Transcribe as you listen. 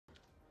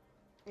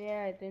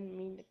Yeah, I didn't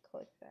mean to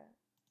click that.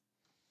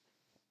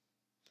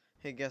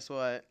 Hey, guess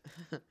what?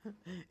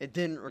 It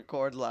didn't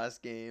record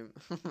last game.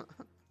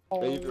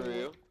 Are you for Oh.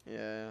 real?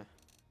 Yeah.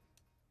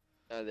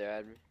 Oh, they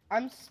add me.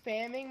 I'm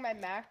spamming my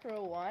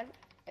macro one,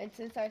 and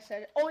since I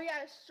said, oh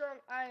yeah, strong.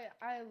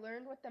 I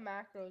learned what the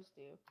macros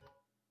do.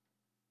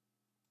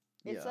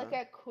 It's Yeah. like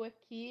a quick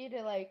key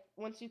to like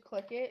once you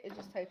click it, it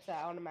just types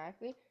that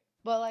automatically.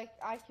 But like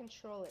I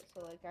control it,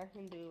 so like I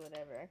can do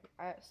whatever.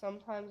 I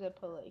sometimes I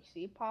put like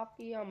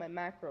cpoppy on my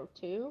macro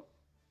too,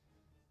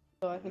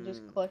 so I can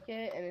just click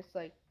it and it's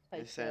like It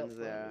types it out sends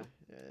for there. me.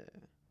 Yeah.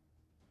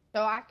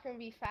 So I can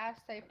be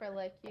fast typer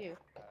like you.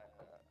 I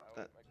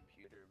want my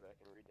computer, but I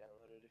can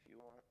re-download it if you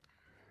want.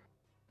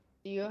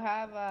 Do you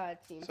have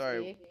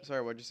TeamSpeak?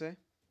 Sorry, what'd you say? I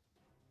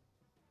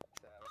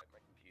like my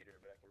computer,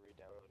 but I can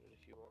re-download it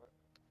if you want.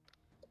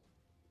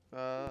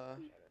 Uh, Try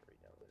to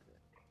re-download it.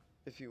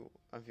 if you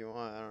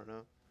want, I don't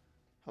know.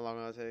 How long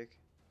will it take?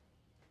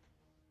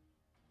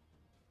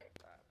 Probably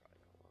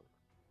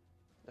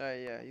not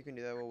long. Yeah, you can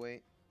do that. We'll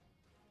wait.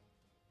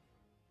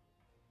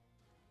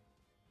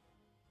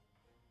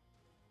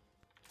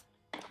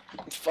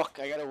 Fuck,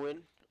 I gotta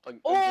win a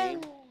Oh,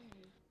 game.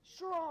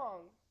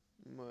 strong.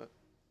 What?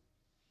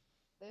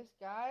 This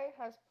guy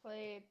has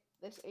played.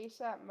 This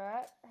ASAP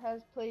Matt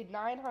has played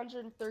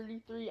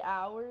 933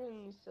 hours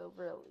in the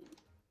Silver Elite.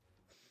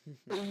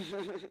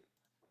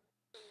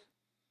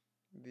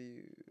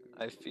 View.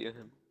 I feel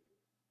him.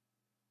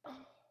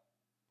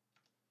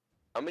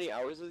 How many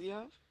hours does he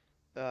have?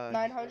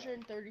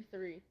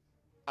 933.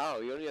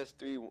 Oh, he only has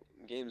 3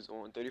 games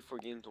on, 34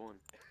 games on.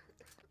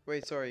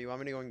 Wait, sorry. You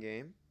want me to go in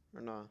game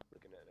or not?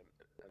 Looking at him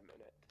a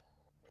minute.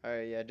 All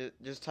right, yeah.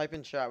 Just type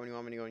in chat when you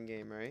want me to go in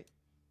game, right?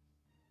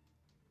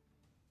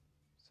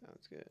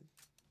 Sounds good.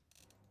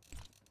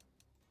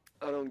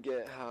 I don't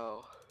get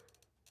how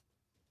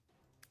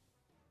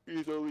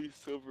he's only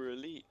Silver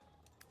Elite.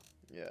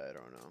 Yeah, I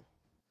don't know.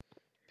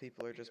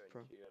 People are just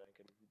pro. I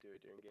can do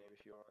it during game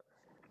if you want.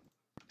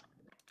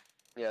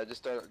 Yeah, just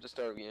start a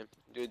game.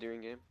 Do it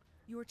during game.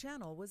 Your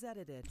channel was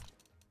edited.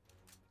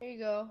 Here you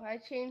go. I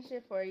changed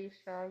it for you,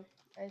 strong.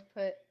 I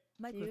put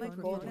Microphone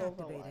gold muted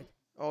over activated. one.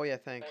 Oh yeah,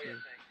 thank you.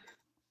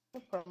 No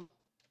problem.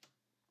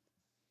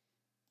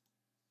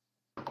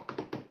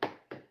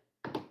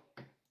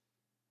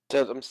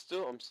 So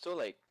I'm still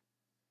like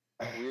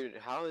weird.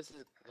 How does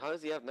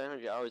he have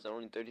 900 hours and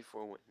only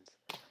 34 wins?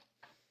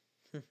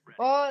 Oh,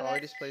 Or he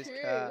that's just plays true.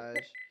 cash.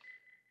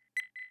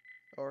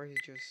 Or he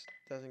just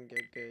doesn't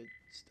get good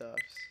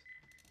stuffs.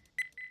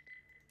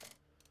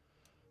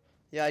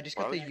 Yeah, I just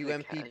got Why the would you play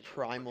UMP cash?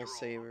 Primal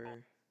Saber.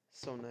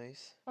 So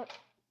nice.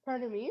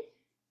 Pardon me?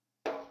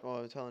 Oh,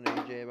 I was telling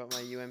AJ about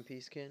my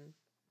UMP skin.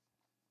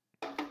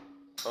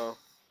 Oh,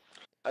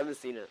 I haven't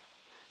seen it.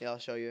 Yeah, I'll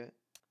show you it.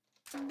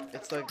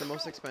 It's like the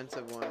most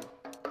expensive one.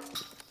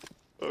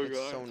 Oh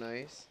It's so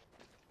nice.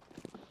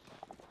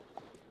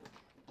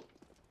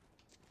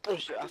 Oh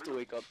shit! I have to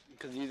wake up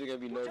because these are gonna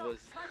be nervous.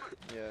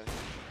 Yeah.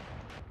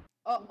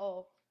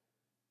 Uh-oh.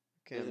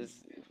 Okay,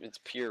 It's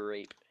pure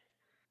rape.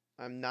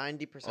 I'm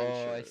 90%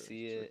 Oh, sure I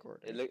see it's it.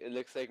 recording. It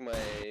looks like my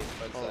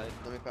front Oh, side.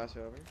 let me pass it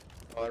over.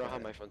 Oh, I don't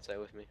have my front side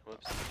with me.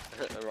 Whoops.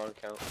 Wrong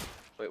account.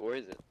 Wait, where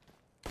is it?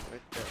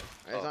 Right there.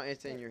 Oh.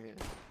 It's in your hand.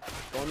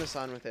 Go in the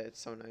sun with it. It's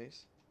so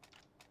nice.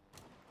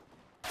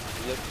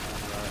 It looks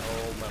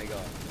oh my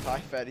god.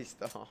 Hi, Fetty,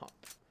 stop.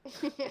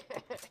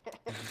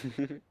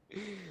 It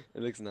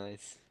looks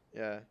nice.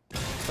 Yeah.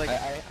 It's like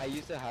I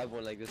used to have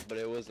one like this, but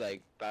it was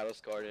like battle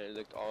scarred and it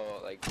looked all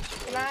like.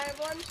 Can I have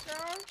one,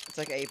 strong? it's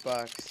like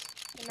 $8.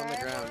 It's Can on I the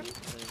have ground.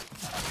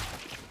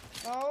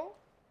 No?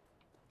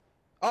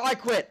 Oh, I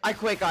quit! I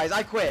quit, guys!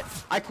 I quit!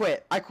 I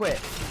quit! I quit!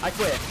 I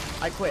quit!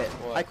 I quit!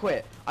 What? I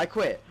quit! I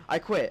quit! I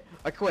quit!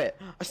 I quit!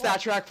 A stat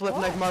track flip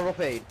knife marble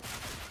paid.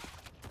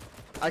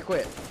 I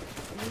quit.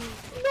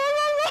 No!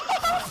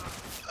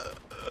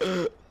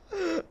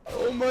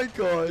 Oh my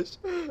gosh!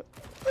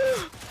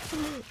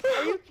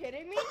 Are you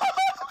kidding me?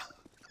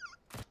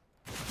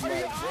 Are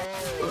you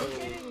actually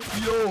kidding me?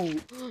 Yo!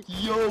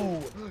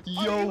 Yo!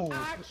 Yo!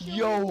 actually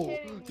Yo!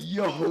 kidding me?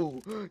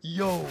 Yo!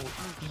 Yo!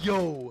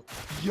 Yo!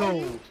 Are Yo!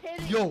 you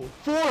kidding? Yo!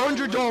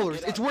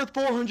 $400! It's worth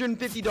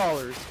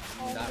 $450!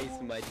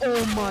 Nice, my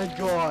Oh my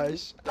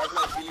gosh! That's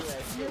my team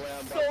right here when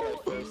I'm about So my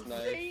first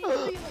night.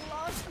 insanely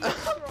lucky,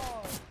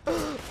 strong.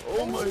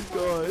 Oh my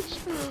gosh!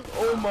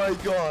 Oh my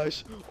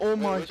gosh! Oh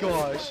my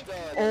gosh!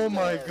 Oh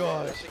my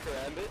gosh!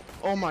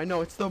 Oh my,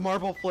 no, it's the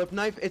marble flip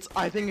knife.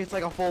 I think it's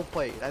like a full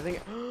plate. I think.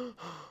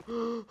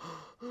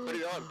 Put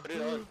it on, put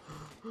it on.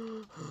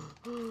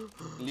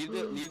 Leave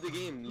the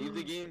game, leave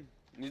the game.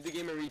 Leave the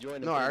game and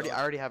rejoin. No, I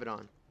already have it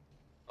on.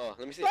 Oh,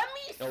 let me see. Let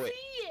me No, wait.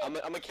 see it. I'm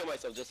gonna kill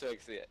myself just so I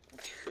can see it.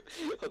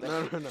 Hold No,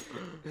 on. no, no.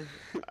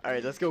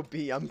 Alright, let's go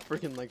B. I'm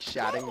freaking like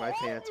shatting my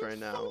pants right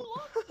now.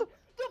 The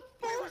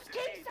first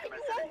case I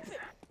opened.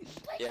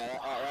 Yeah,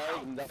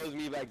 that was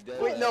me back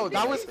then. Wait, no,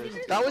 that was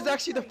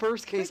actually the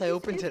first case I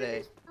opened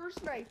today.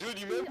 First knife. Dude,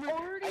 you He remember?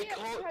 already Dude,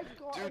 had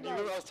you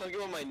remember I was talking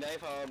about my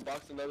knife, how I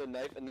unboxed another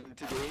knife, and then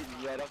today,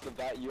 right off the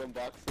bat, you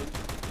unboxed it?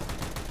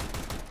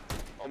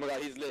 Oh my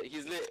god, he's lit.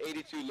 He's lit.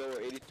 82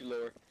 lower. 82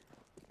 lower.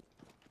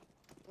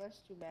 That's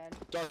too bad.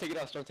 Don't take it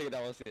out. Don't take it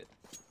out. Let's hit.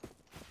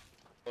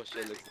 Oh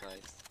shit, looks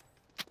nice.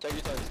 Check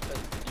your tons. Check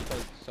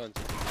your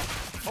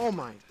tons. Oh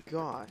my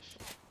gosh.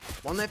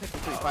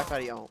 1953, 5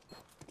 patty out.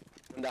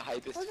 And the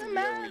hype is too Doesn't real. We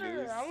matter.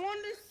 lose. I want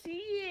to see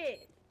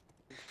it.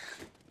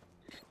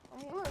 I'm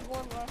gonna go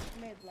and rush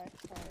mid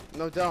next time.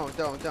 No, don't,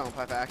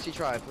 Piper. Actually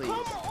try, please. Come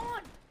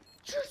on!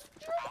 Just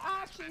you're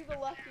actually the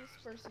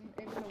luckiest person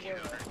in the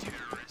world.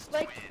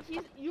 Like,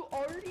 you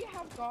already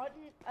have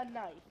gotten a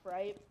knife,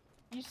 right?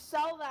 You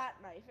sell that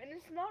knife, and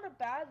it's not a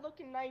bad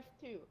looking knife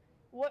too.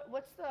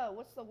 What's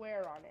the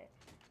wear on it?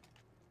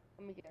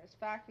 Let me guess.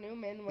 Fact new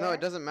min wear? No,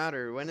 it doesn't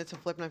matter. When it's a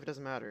flip knife, it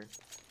doesn't matter.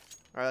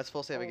 Alright, let's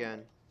full save Oh.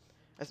 again.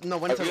 No,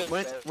 when it's a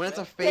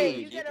Okay,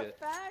 fade. you get a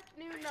fact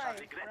new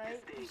knife, right?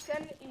 You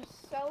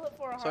sell it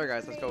for $180. Sorry,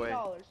 guys, let's go away.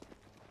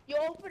 You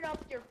open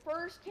up your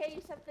first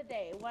case of the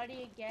day. What do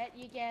you get?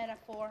 You get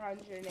a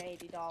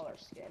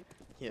 $480 skin.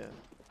 Yeah.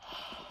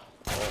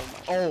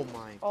 Oh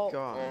my Oh.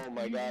 god. Oh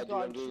my You god, dude,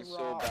 got I'm doing so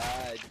dropped.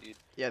 bad, dude.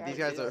 Yeah, these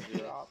guys are.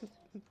 dropped.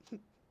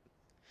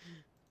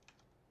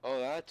 Oh,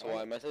 that's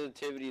why. My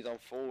sensitivity is on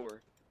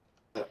 4.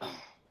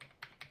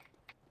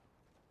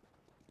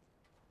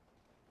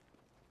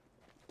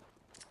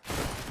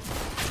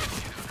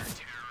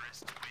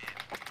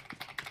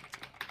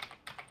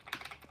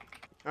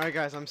 Alright,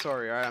 guys, I'm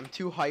sorry. Alright, I'm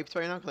too hyped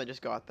right now because I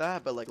just got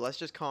that. But like, let's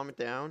just calm it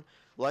down.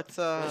 Let's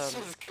Let's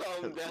just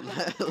calm down.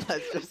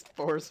 let's just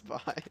force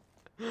buy.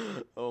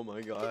 Oh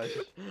my gosh.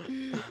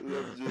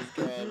 Let's just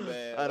calm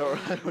down. I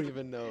don't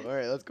even know.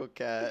 Alright, let's go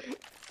cat.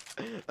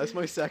 That's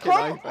my second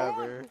Come knife on!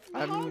 ever. I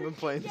haven't How even been did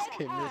playing you this get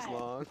game this that?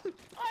 long.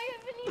 I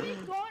haven't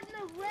even gotten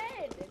a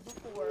red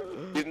before.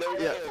 You've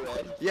never Yeah. got a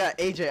red? Yeah,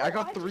 AJ, I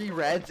got 3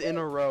 reds in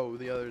a row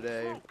the other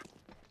day.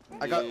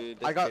 I got Dude,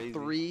 I that's got crazy.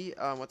 3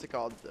 what's it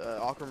called?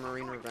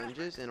 Aquamarine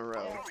Revenges in a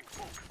row. Yeah.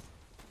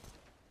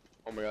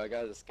 Oh my god, I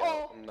got a scout.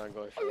 Oh. I'm not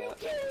going Are for you that.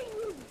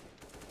 kidding me?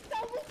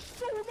 That looks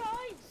so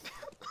nice.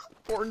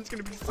 Fortin's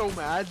gonna be so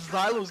mad.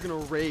 Xylo's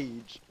gonna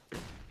rage.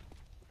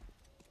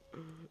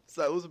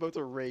 Xylo's about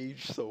to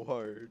rage so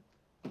hard.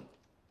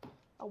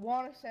 I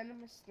want to send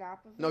him a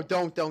snap of No, it.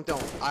 don't. I'm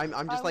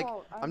just I like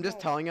won't, I I'm just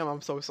won't. telling him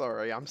I'm so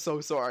sorry. I'm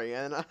so sorry.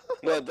 And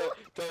No, don't.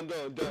 And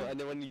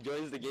then when he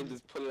joins the game,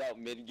 just put it out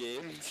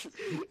mid-game.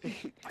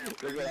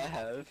 Look what I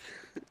have.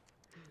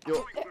 yo,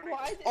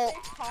 Why did Oh.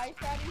 they high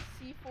fatty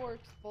C4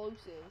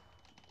 explosive?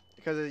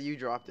 because you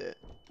dropped it.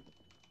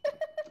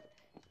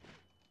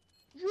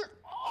 You're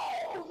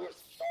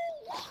so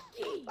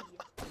lucky.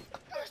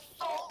 You're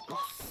so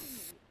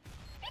lucky.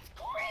 It's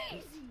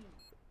crazy.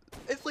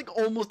 It's like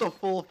almost a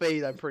full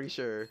fade. I'm pretty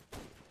sure.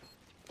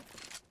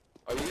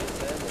 Are you gonna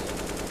sell that?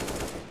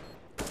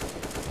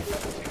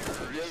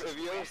 If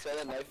you ever sell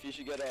that knife, you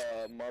should get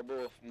a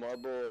marble,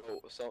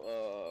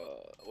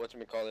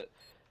 whatchamacallit,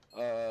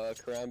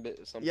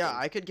 karambit or something. Yeah,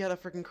 I could get a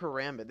freaking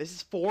karambit. This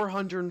is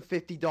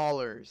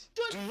 $450. Just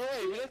Dude, keep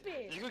yeah,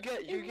 it. you could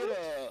get, It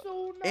looks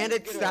so nice. And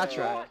it's get stat a-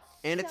 track.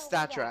 And it's Sell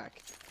stat that.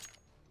 track.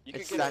 You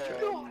It's could get stat a,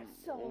 track. God,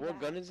 sell what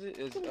that. gun is it?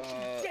 It's Don't you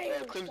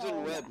dare Crimson sell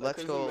Web. that.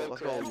 Let's Crimson go- Web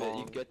let's go karambit, long.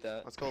 You can get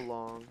that. Let's go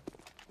long.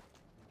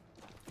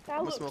 That I'm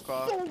gonna looks smoke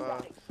off so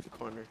nice.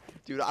 corner.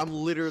 Dude, I'm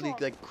literally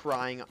Fuck. like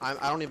crying.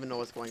 I don't even know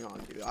what's going on,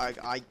 dude.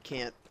 I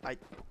can't. Yeah,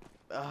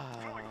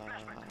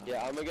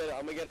 I'm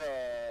gonna get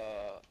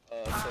a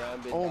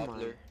karambit Oh my.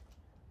 Doppler.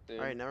 soon.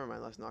 All right, never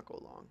mind. Let's not go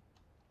long.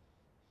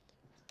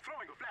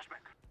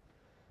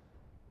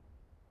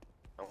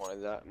 I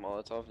wanted that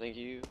Molotov. Thank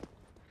you.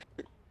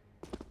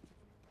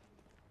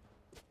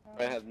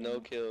 I have no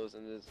kills,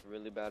 and this is a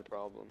really bad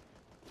problem.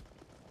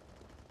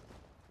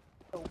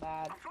 So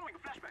bad.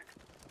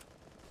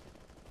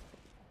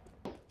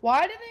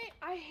 Why do they?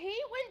 I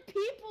hate when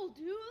people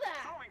do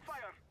that.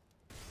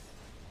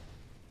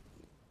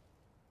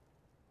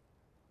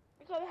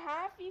 Like I'm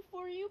happy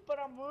for you, but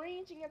I'm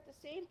raging at the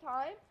same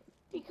time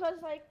because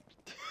like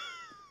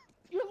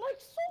you're like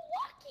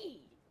so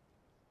lucky.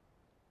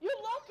 Your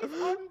luck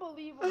is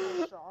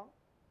unbelievable, strong.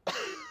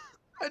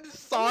 I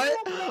just saw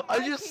it. I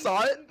just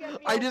saw it.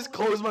 I just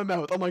closed my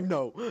mouth. I'm like,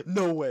 no,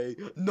 no way,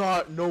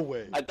 no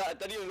way. I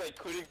thought he was like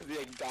quitting because he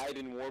like died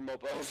in warm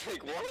up. I was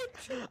like,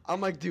 what?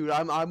 I'm like, dude,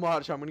 I'm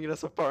watching. I'm gonna get a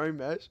safari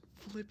mesh.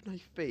 Flip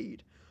knife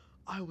fade.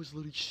 I was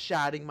literally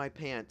shatting my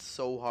pants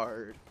so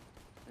hard.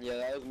 Yeah,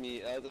 that was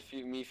me. That was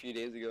me a few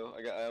days ago.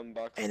 I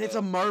unboxed. And it's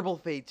a marble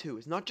fade too.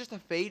 It's not just a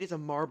fade. It's a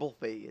marble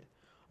fade.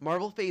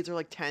 Marble fades are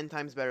like 10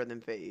 times better than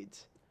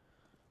fades.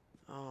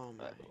 Oh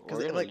my. We're Because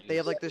gonna like they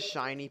have use- like this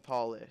shiny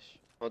polish.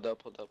 Hold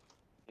up.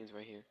 He's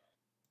right here.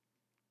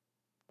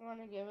 You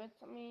wanna give it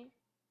to me?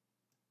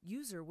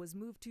 User was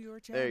moved to your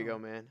channel. There you go,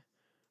 man.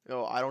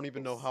 Oh, I don't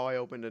even know how I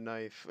opened a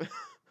knife.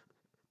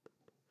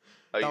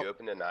 Oh, No. you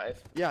opened a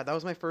knife? Yeah, that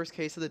was my first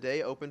case of the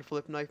day. Open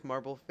flip knife,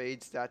 marble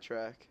fade, stat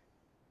track.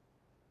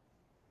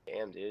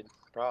 Damn, dude.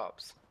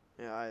 Props.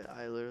 Yeah,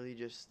 I literally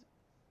just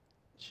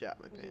shat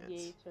my He's a pants.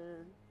 gay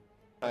turd.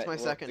 That's my Alright,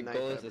 second the knife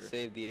goal is ever. to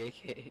save the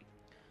AK.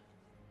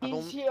 I've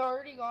only- He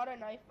already got a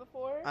knife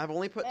before. I've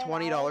only put and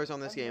 $20 on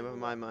this I've game never of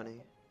my got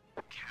money.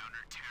 But,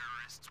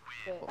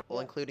 Well,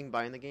 yeah. including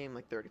buying the game,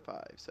 like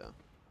 35. So.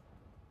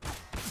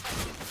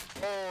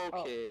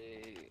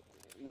 Okay.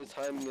 The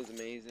timing is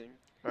amazing.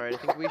 All right, I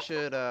think we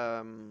should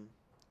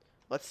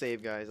let's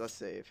save, guys. Let's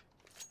save.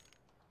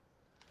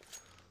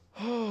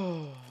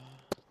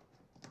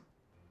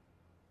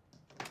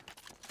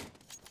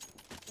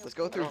 Let's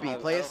go through B.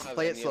 Play it slow.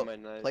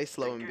 Play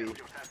slow in B.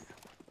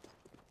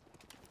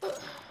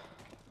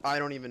 I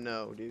don't even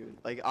know, dude.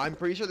 Like, I'm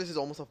pretty sure this is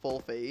almost a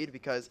full fade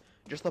because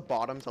just the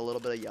bottom's a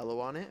little bit of yellow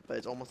on it, but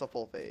it's almost a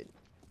full fade.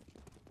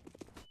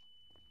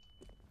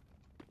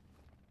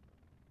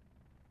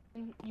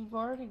 And you've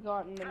already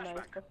gotten the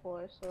knife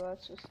before, so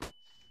that's just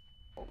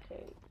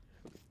okay.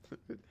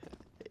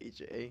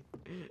 AJ,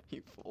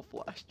 you full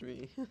flashed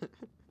me.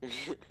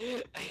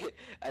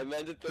 I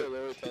meant to throw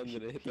lower time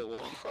than it hit the wall.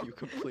 You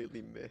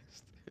completely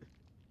missed.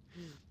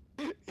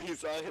 You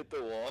saw it hit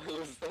the wall. It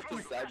was such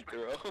a sad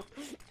throw.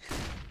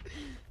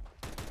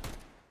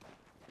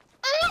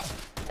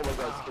 Oh my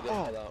god, scared the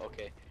hell out.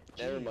 Okay.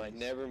 Never mind, Jeez.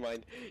 never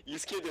mind. You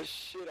scared the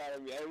shit out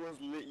of me. I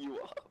almost lit you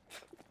up.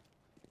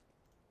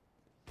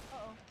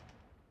 Uh-oh.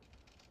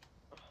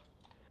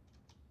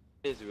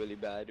 It's really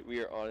bad. We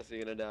are honestly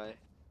gonna die.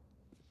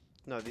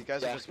 No, these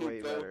guys are Yeah, just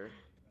way bro. better.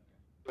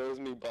 Throws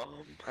me bomb.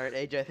 Alright,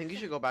 AJ, I think you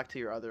should go back to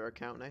your other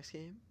account next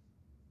game.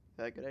 Is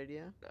that a good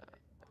idea?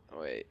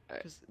 Wait,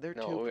 Because they're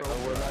no, too we're pro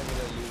for not us.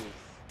 gonna lose.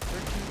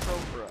 They're too pro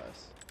for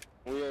us.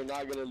 We are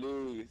not gonna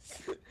lose.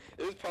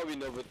 It was probably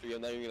number 3,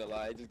 I'm not even gonna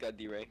lie. I just got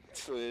deranked,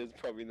 so it was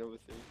probably number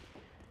 3.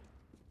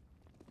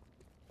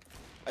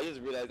 I just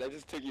realized I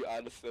just took you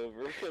out of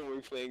silver and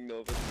we're playing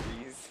Nova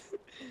 3s.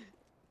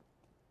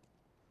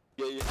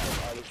 Yeah, you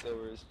have out of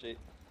silver straight.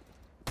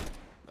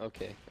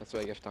 Okay, that's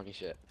why I get for talking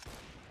shit.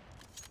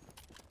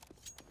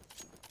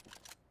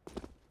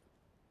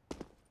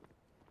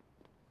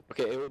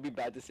 Okay, it would be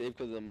bad to save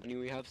because of the money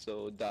we have,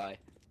 so die.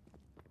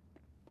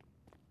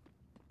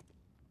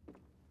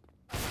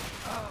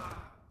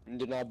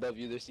 They're not above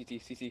you, they're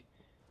CT.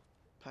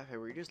 Pepe,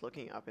 were you just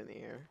looking up in the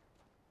air?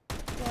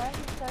 Yeah,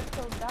 he said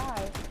so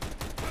die.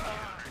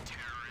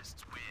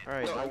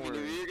 Alright, No, I don't mean,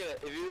 worry.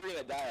 if you were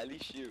gonna die, at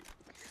least shoot.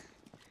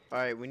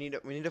 Alright, we need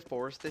to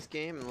force this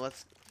game, and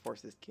let's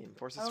force this I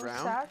was round,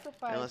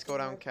 sacrificing and let's go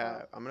down myself.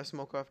 cat. I'm gonna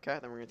smoke off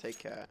cat, then we're gonna take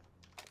cat.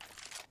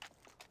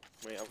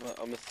 Wait, I'm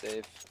gonna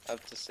save. I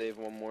have to save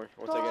one more.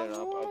 Once I get it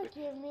Tom, up, you I'll wanna be...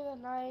 give me the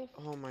knife?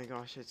 Oh my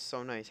gosh, it's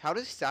so nice. How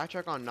does stat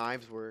check on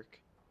knives work?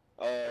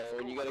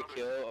 When you get a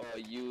kill,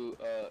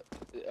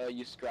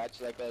 you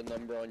scratch like a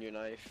number on your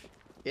knife.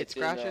 It It's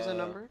in, scratches a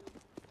number?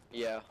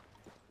 Yeah,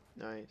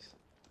 Nice.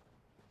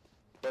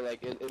 but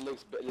like it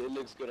looks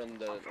good on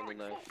the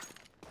knife.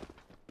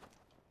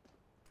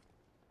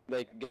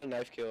 Like get a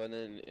knife kill and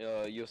then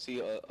you'll see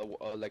a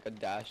like a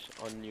dash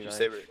on your knife.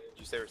 Did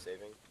you say we're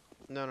saving?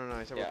 No,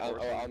 I said Yeah, we're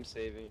forcing. I'm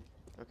saving.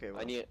 Okay,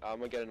 well, I'm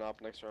gonna get an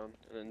op next round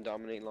and then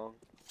dominate long.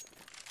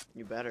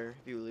 you better.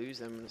 If you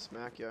lose, I'm gonna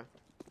smack you.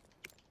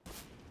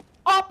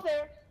 Up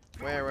there!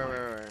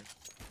 Where?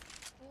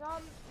 He's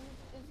on.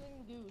 He's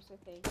in goose, I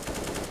think.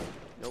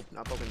 Nope,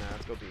 not poking that.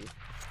 Let's go B.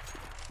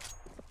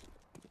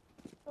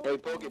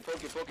 Wait, poke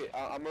it.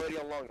 I'm already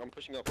on long. I'm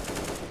pushing up.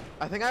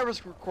 I think I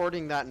was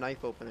recording that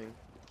knife opening.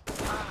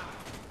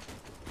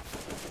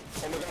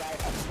 Oh my god, I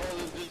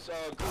followed this,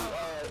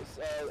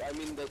 I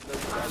mean the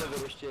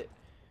elevator shit.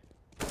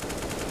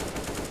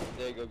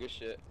 There you go, good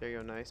shit. There you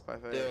go, nice. Bye,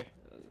 There.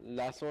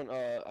 Last one,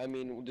 I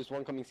mean, there's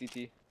one coming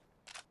CT.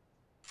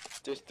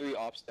 There's 3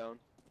 ops down.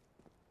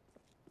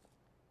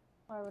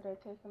 Why would I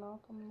take an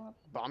ultimate up?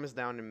 Bomb is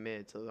down in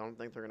mid, so I don't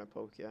think they're gonna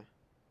poke you.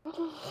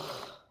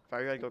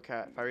 Fire, gotta go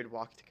cat. Fire,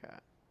 walk to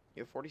cat.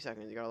 You have 40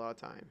 seconds. You got a lot of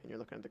time, and you're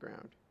looking at the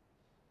ground.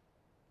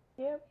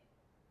 Yep.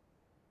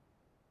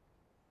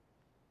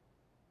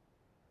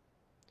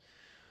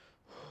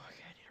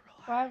 Okay, I need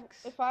to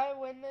relax. If I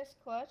win this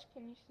clutch,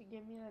 can you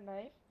give me the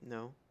knife?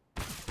 No.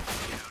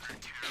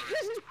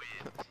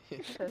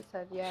 Should have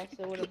said yes.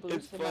 It would have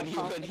It's boosted my funny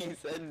when he confidence.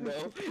 said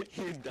no,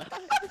 you died.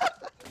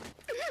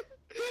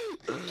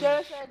 Should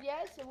have said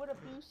yes. It would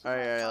have boosted. my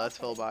Alright, let's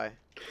fill confidence.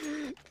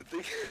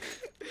 by.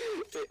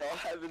 It all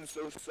happened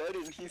so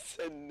sudden, he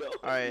said no.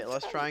 Alright,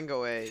 let's try and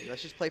go A.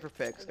 Let's just play for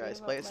picks, I guys.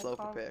 gave Play up it my slow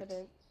for picks.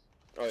 confidence.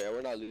 Oh yeah,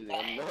 we're not losing. No,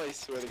 I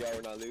swear to God,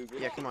 we're not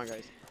losing. Yeah, come on,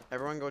 guys.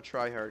 Everyone go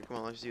try hard. Come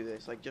on, let's do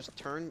this. Like, just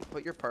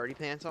put your party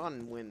pants on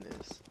and win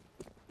this.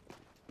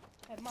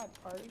 Had my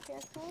party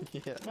pants on?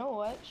 Yeah. You know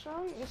what,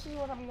 Sean? This is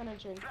what I'm gonna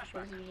drink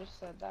because you just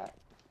said that.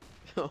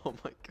 Oh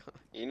my god.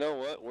 You know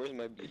what? Where's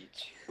my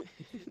beach?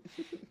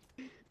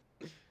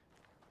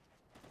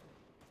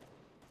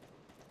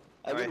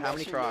 I've Alright, been how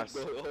many watching cross?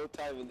 The whole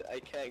time and I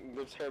can't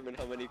determine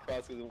how many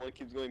crosses and one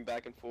keeps going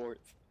back and forth.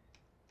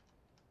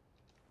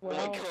 Oh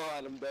Well, my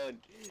god, I'm done.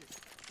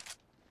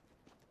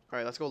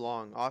 Alright, let's go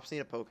long. Ops need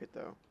to poke it,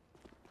 though.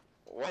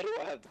 Why do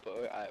I have to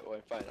poke? Alright, well,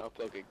 fine, I'll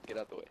poke it. Get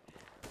out the way.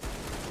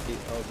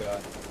 Oh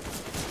god.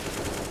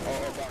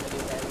 Oh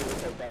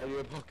god,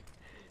 battery, poke.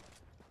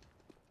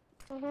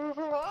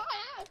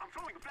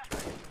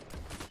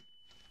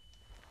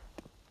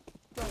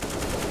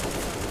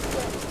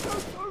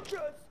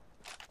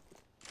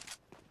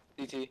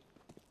 CT.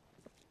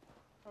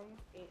 I'm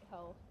 8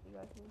 health. You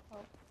guys need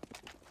help?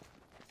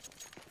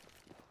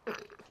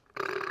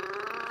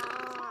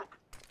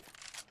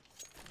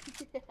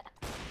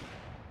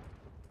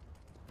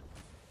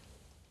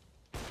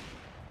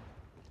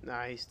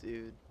 Nice,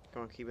 dude.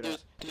 Go on, keep it up.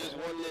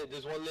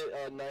 There's one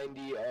lit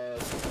 90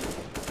 shit.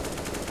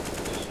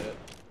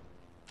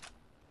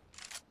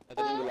 I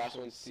think the last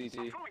one's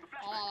CT.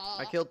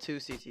 I killed 2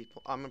 CT.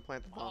 I'm gonna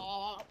plant the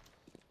bomb.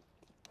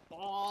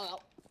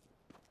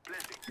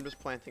 I'm just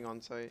planting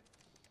on site.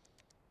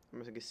 I'm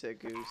just gonna sit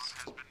goose.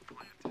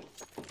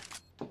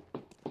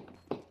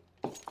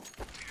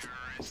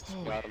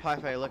 Got him.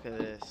 Pi-Fi, look at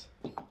this.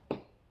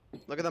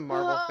 Look at the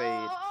marble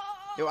fade.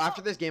 Yo,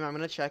 after this game, I'm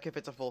gonna check if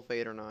it's a full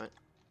fade or not.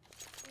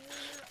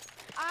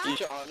 You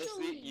should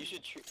honestly, you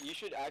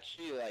should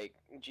actually like,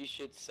 you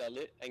should sell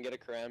it and get a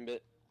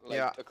karambit, like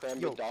Yeah. a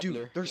karambit Yo, Doppler.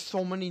 dude, there's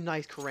so many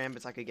nice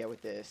karambits I could get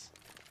with this.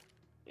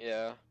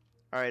 Yeah,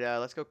 Alright,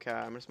 let's go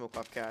cat. I'm gonna smoke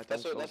off cat.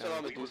 that's Don't what slow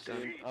I'm down. gonna do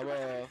soon.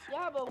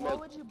 Yeah, but I'm what a-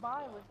 would you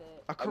buy with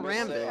it? A I'm gonna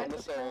sell- karambit. I'm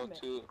gonna sell one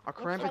too. A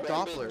karambit type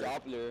of Doppler.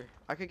 Doppler.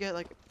 I could get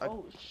like a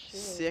Oh shit.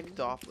 sick It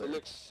Doppler.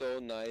 looks so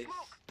nice.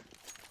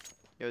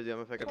 Yo, dude,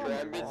 I'm gonna pick The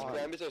up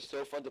karambits are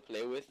so fun to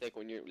play with, like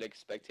when you're like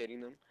spectating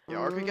them. Yeah,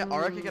 or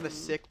I could get a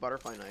sick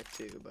butterfly knife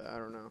too, but I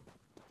don't know.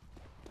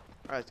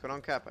 Alright, let's go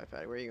on cat,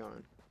 Pi-Fi. Where are you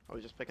going? I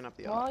was just picking up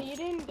the Well, op. you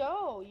didn't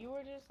go. You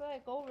were just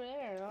like over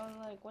there, and I was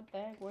like, what the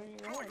heck? Where are you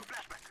going?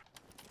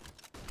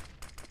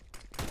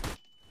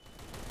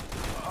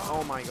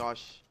 Oh my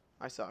gosh.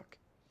 I suck.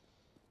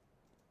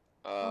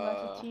 Oh,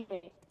 that's a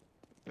teammate.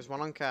 There's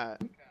one on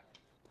cat.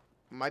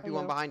 Might be I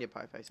one know. behind you,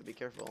 Pi-Fi, so be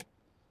careful.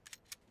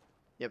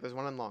 Yep, there's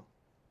one in long.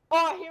 Oh,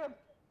 I hear him.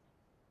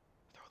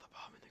 Throw the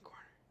bomb in the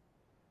corner.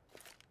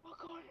 What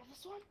corner?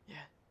 This one? Yeah.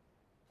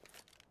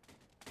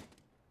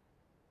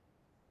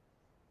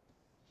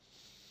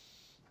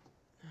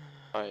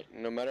 Alright,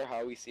 no matter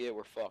how we see it,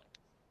 we're fucked.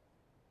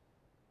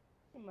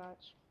 Pretty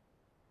much.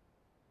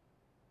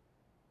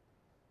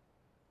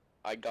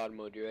 I god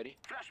mode, you ready?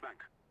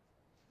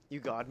 You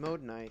god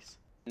mode? Nice.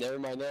 Never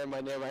mind. I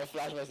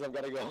flashed myself,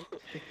 gotta go.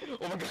 Oh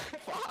my god,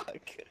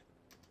 fuck.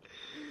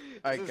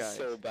 Alright, This is guys.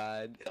 so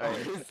bad,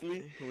 Alright.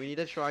 honestly. We need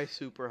to try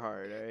super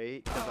hard,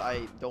 alright? Because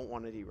I don't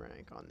want to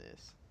D-rank on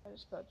this. I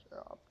just got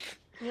dropped.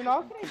 You're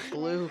not gonna do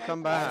Blue, it.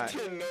 come Back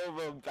back. to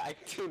Nova, back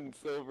to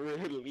Silver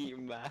Elite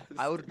Master.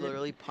 I would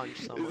literally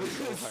punch someone This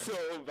so is hard.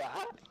 so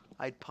bad.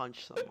 I'd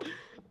punch someone.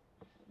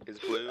 Is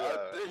blue?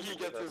 After he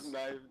gets with his us?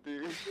 knife,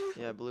 dude.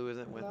 Yeah, Blue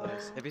isn't with No.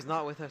 us. If he's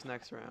not with us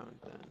next round,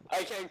 then...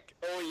 I can't.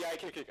 Oh yeah, I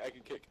can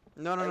kick.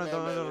 No, I know,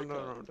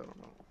 don't.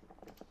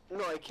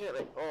 No, I can't.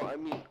 Like, oh, I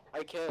mean,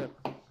 I can't.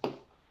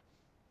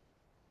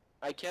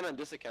 I can on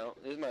this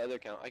account. This is my other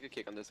account. I could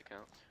kick on this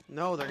account.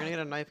 No, they're gonna get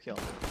a knife kill.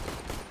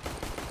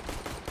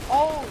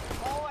 Oh,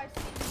 I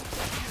see you.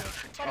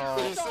 But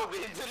Oh. it's not.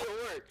 It didn't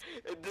work.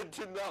 It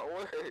did not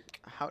work.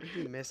 How did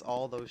he miss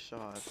all those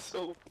shots?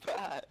 So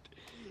bad.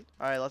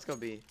 Alright, let's go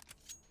B.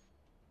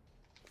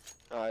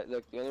 Alright,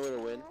 look, the only way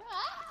to win.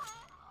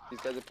 These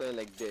guys are playing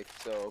like dicks,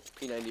 so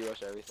P90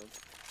 rush everything.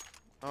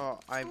 Oh,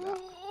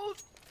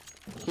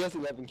 He has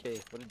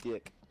 11k. What a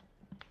dick.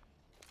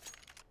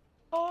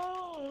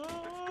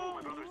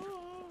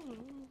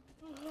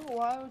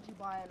 Why would you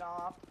buy an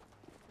op?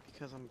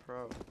 because I'm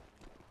pro.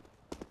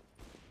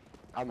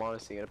 I'm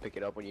honestly gonna pick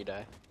it up when you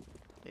die.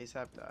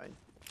 ASAP died.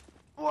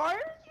 Why are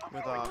you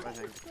With the op, I worst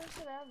think.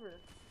 person ever?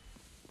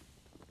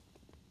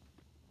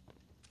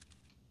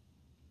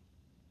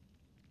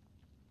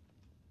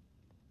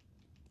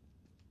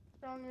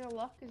 Strong, your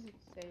luck is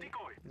insane.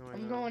 No, I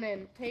I'm know. going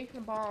in. Take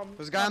the bomb.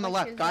 There's a guy on the Fuck,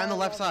 left. his Guy on the guy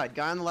left left. side.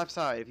 Guy on the left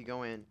side. If you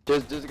go in.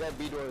 There's a guy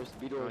B doors.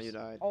 Oh, you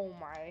died. Oh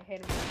my, I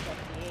hit him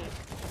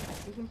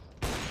with 78. You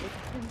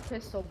can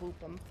pistol boop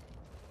him.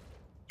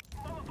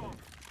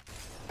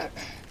 You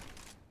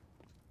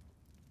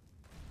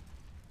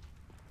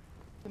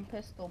can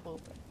pistol boop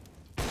him.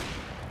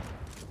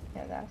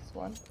 Yeah, that's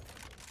one.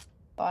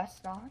 Oh,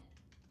 that's not.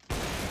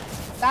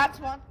 That's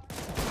one.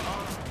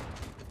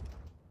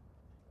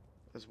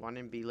 There's one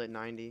in B lit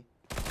 90.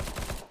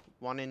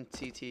 One in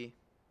CT.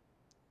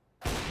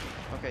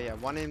 Okay, yeah,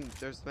 one in.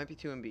 There's might be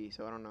two in B,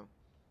 so I don't know.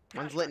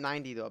 One's lit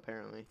 90 though,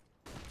 apparently.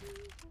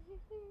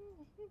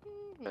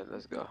 Alright,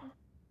 let's go.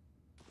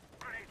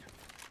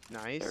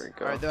 Nice. There we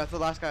go. Alright, that's the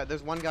last guy.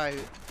 There's one guy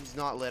he's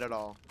not lit at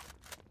all.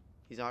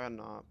 He's not got an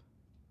op.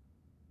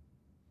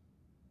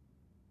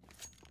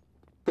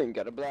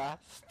 Got a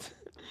blast.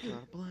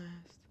 Got a blast.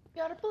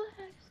 Got a blast.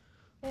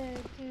 Head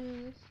to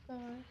the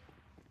stars.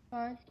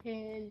 Find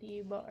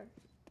candy bars.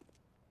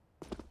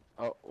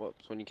 Oh,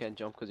 whoops. When you can't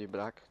jump because you're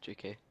black.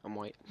 JK, I'm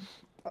white.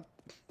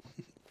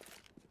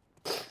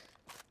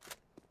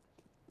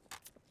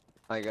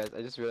 Alright guys,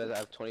 I just realized I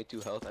have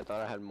 22 health. I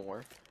thought I had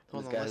more.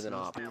 Hold This on, guy has listen, an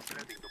op. listen.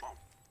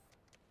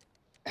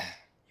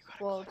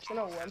 Well, it's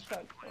gonna one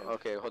shot.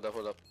 Okay, hold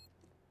up.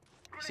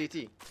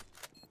 CT.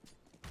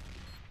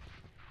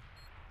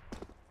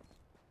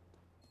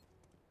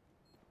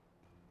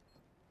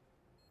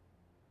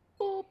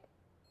 Boop.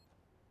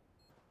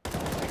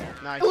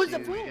 Nice, It was a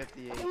dude. boop. Get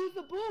the It eight. was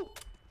a boop.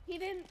 He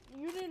didn't.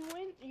 You didn't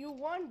win. You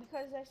won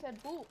because I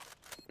said boop.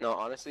 No,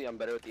 honestly, I'm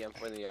better with the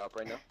M4 than the op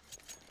right now.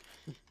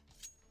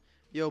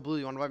 Yo, Blue,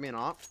 you wanna buy me an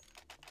op?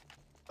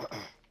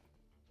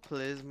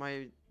 Please,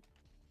 my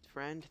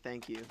friend.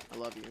 Thank you. I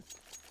love you.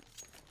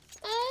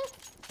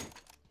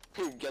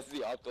 Guess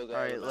the op goes out.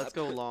 All right, let's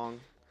go long.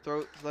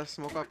 Let's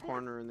smoke up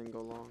corner and then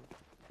go long.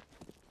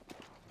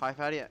 Hi,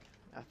 Fatty. I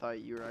thought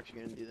you were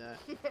actually gonna do that.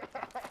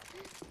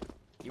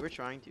 You were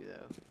trying to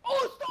though.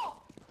 Oh,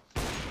 stop!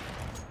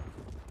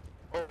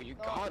 Oh, you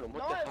got him.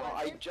 What No, the I hell?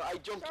 wasn't. I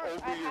jumped Sorry,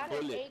 over I your had an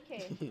bullet. AK.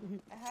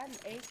 I had an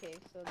AK,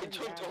 so it I didn't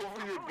jumped matter.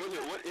 over your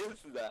bullet. What is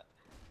that?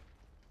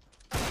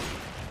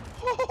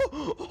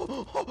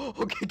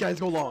 Okay, guys,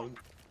 go long.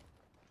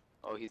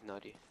 Oh, he's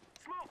nutty.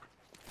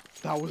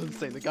 That was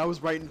insane. The guy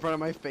was right in front of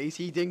my face.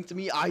 He dinked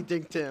me. I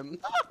dinked him.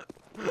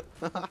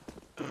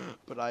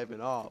 But I have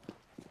an op.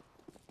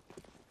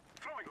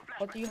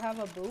 But do you have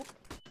a boop?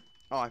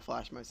 Oh, I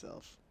flashed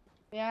myself.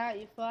 Yeah,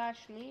 you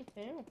flashed me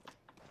too.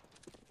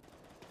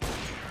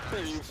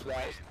 You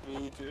flashed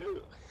me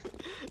too.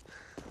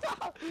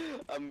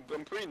 I'm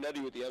pretty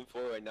nutty with the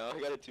M4 right now. I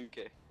got a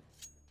 2K.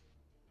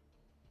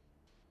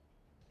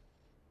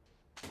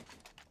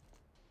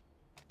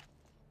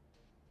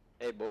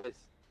 Hey boys,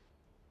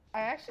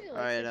 I actually like.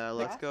 All right, this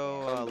let's class go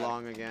game. Come back.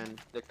 long again.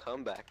 the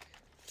comeback.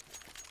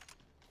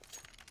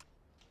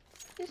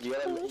 This You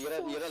gotta pool is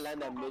so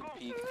land that mid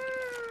peak.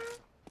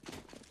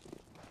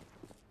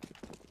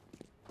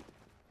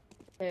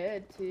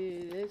 Head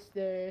to the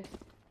stairs.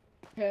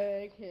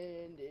 Head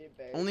candy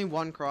bear. Only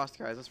one cross,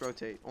 guys. Let's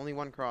rotate. Only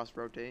one cross.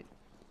 Rotate.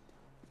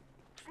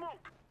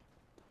 Smoke.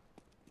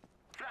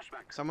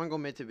 Flashback. Someone go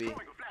mid to B, Throwing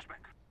a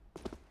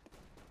flashback.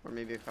 or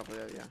maybe a couple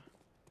of yeah.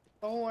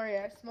 Don't worry,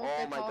 I smoked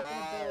Oh the my top of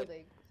God. the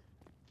building.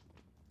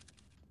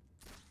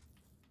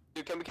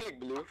 Dude, can we kick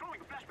blue?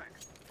 Throwing a flashback.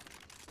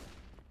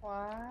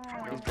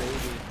 Wow. He's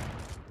baby.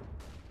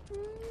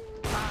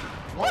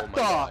 What Oh my the?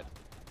 God.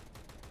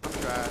 I'm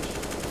trash.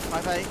 Hi,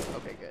 Fatty.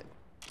 Okay, good.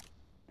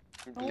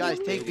 Oh, Guys,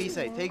 take baby. B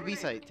site. Take B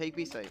site. Take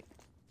B site.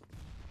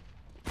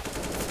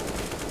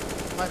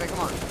 Hi, come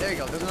on. There you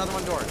go. There's another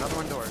one door. Another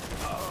one door.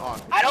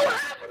 Oh, I don't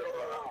have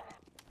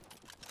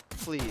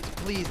please,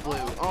 please, blue.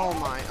 Oh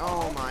my,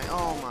 oh my,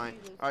 oh my.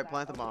 All right,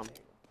 plant the bomb.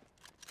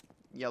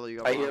 Yellow, you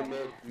got I bomb.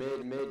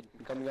 hear mid,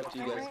 coming up to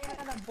you I guys.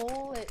 ran out of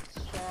bullets,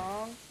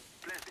 strong.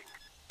 Planting.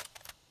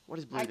 What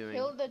is blue I doing?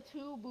 killed the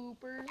 2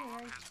 boopers and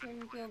I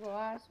couldn't kill the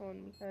last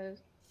one because.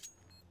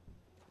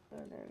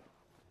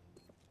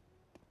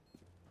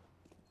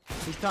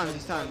 He's stunned.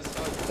 He's stunned.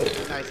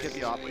 Nice. Get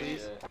the op,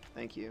 please. Yeah.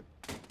 Thank you.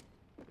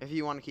 If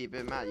you want to keep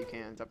it, Matt, you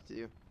can. It's up to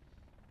you.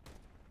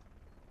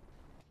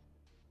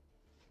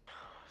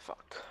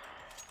 Fuck.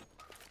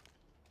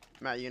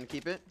 Matt, you gonna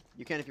keep it?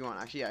 You can if you want.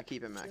 Actually, yeah,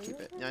 keep it, Matt. Keep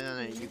it. No,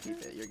 you keep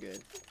it. You're good.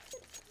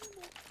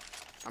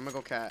 I'm gonna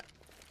go cat.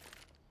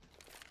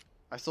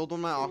 I sold one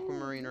of my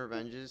Aquamarine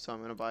Revenges, so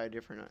I'm gonna buy a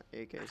different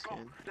AK Let's go.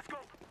 skin. Let's go.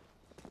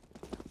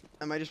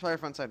 I might just buy a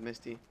frontside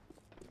Misty.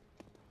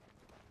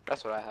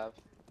 That's what I have.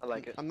 I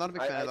like it. I'm not a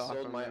big I fan of the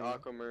sold my Aquamarine.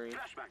 Aquamarine.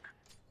 Flashback.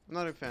 I'm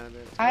not a fan of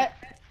it. It's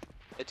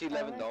I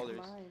like $11.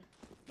 mine.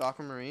 The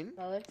Aquamarine?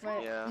 I like my.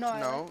 Yeah. No, I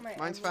No, like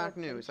my mine's Emerald fact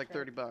new. It's like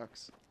Princess.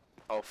 $30.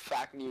 Oh,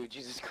 fact new,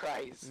 Jesus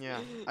Christ.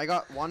 Yeah, I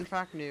got one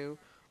fact new,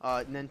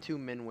 and then 2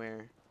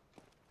 minwear.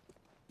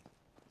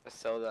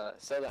 Sell that,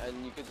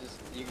 and you could just,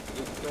 you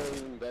could go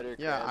even better.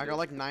 Yeah, I commander. got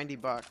like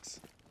 $90.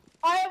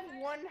 I have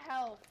 1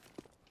 health.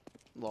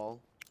 Lol.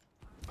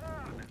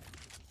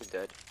 You're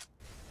dead.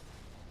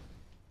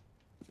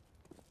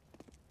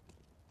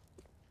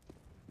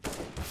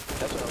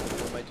 That's what I'm gonna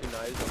do with my 2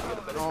 knives. I'm gonna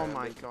get a better Oh commander.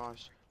 my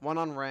gosh. One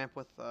on ramp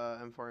with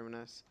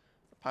M4M&S.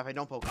 Pie Fatty,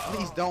 don't poke.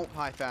 Please don't,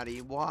 Pie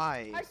Fatty.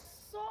 Why? I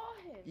saw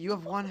him. You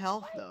have 1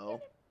 health Why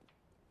though.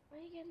 Why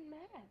are you getting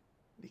mad?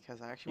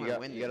 Because I actually You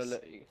want got, to you win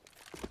got, this. you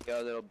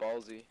got a little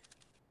ballsy.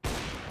 Yeah.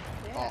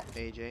 Oh,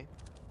 AJ.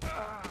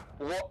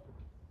 What?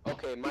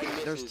 Okay, mine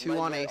misses. There's 2 Mine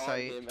on went A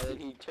site. him, and then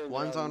he turns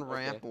One's around on and-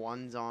 ramp, okay.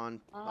 one's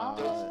on.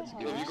 Oh.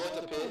 If you go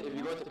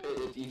to pit,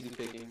 it's easy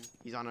picking.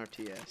 He's on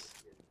RTS.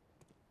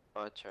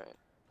 Oh, that's right.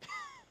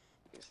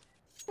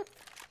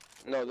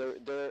 No,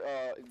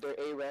 they're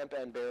A ramp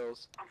and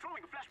barrels. I'm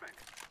throwing a flashback.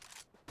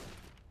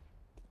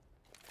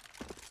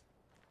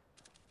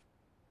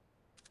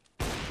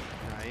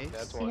 Nice.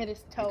 That's He one. hit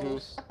his toe.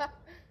 Goose.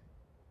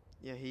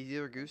 Yeah, he's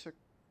either goose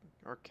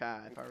or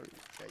cat. If I were,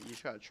 yeah, you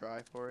just gotta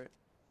try for it.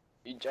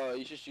 You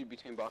should shoot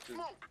between boxes.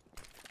 Smoke.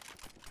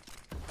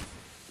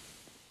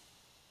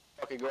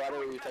 Okay, go out of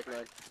your tech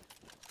 9.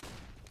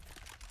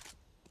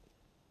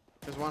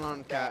 There's one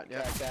on cat.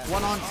 Yeah. cat.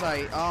 One on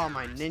site. Oh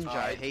my ninja.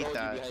 I hate told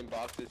you that. behind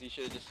boxes. You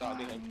should have just shot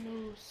behind.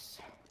 Moose.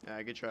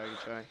 Yeah, good try. Good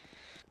try. All right,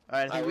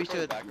 I think Alright, we we're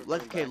coming should. back, we're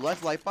Let's coming back.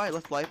 let's light buy.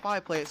 Let's light buy.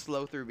 Play it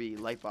slow through B.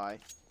 Light buy.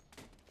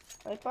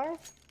 Light bar?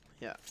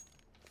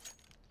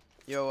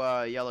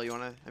 Yo, yellow. You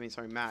wanna? I mean,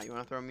 sorry, Matt. You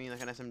wanna throw me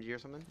like an SMG or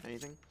something?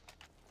 Anything?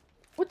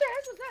 What the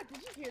heck was that?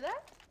 Did you hear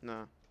that?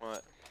 No.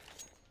 What?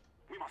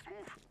 We must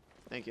move.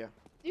 Thank you.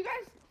 Do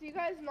you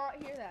guys not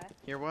hear that?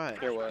 Hear what?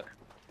 Here, what?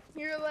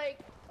 You're like,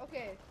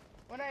 okay,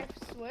 when I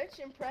switch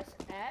and press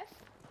F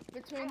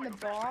between the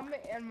bomb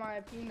and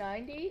my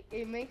P90,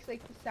 it makes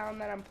like the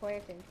sound that I'm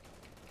planting.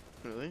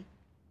 Really?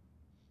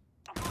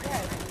 Yeah,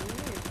 it's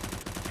weird.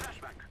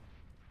 Flashback.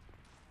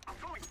 I'm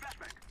throwing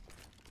flashback.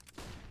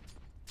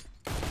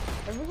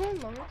 Everyone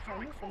level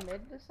 10 is the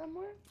mid to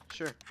somewhere?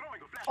 Sure.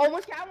 Throwing a flashback. Oh,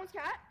 one's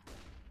cat.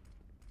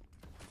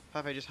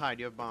 Pepe, just hide.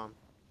 You have bomb.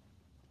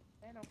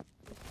 I know.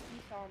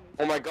 He saw me.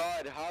 Oh my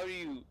god, how do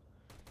you?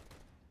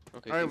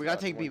 Okay. All right, he's we gotta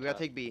got take B. one We gotta tap.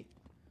 take B.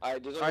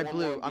 Alright, there's All only right,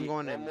 one blue. more I'm B,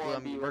 going in. one more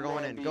Blue, B, we're one going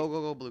more in. B. Go,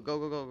 go, go, blue. Go,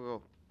 go, go, go,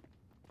 go.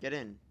 Get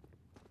in.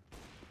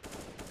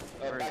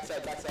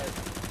 Backside.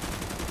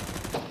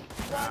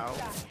 What Ow.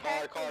 the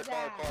heck Car. is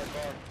that?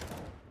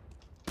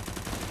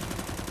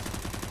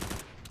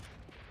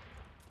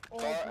 Oh,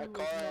 Car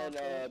blue is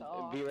and not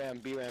off. B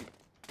ramp.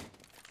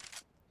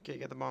 Okay,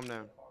 get the bomb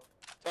down.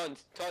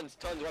 Tons.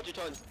 Watch your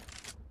tons.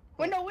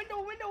 Window.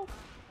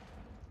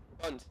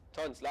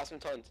 Tons. Last one,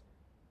 tons.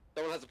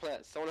 Someone has a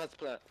plant.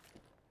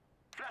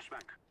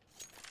 Flashback.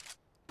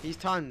 He's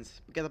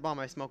tons. Get the bomb.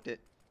 I smoked it.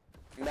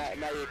 Matt,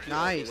 you're clear.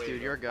 Nice, Okay, dude.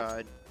 wait, You're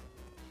god.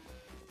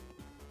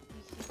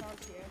 He's on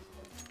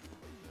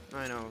CS.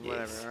 I know. Yes.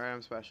 Whatever. All right,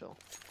 I'm special.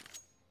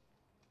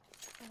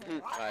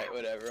 Alright,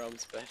 whatever. I'm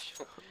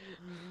special.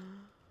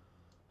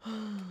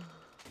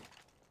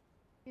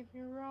 If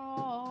you're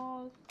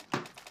wrong.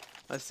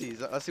 Let's see.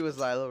 Let's see what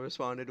Xylo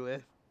responded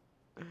with.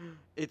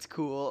 It's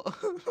cool.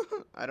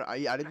 I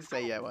didn't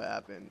say yet what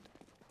happened.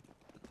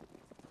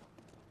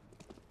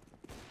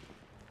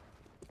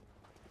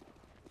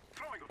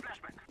 Throwing a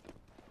flashback.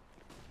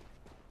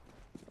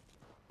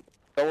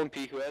 Someone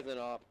peek who has an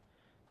op.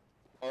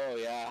 Oh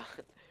yeah.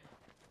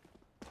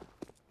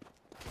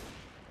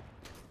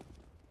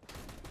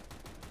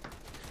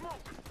 Smoke.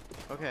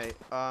 Okay.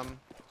 I'm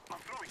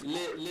throwing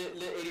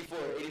Lit 84.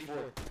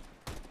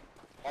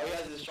 All he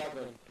has is a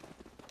shotgun.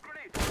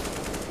 grenade.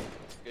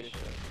 Good shit.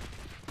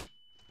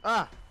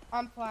 Ah.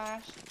 I'm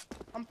flashed.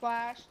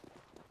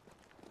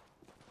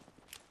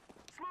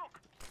 Smoke.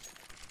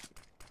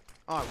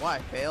 Oh, why?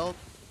 Failed.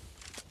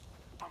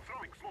 I'm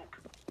throwing smoke.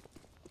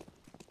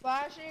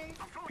 Flashing.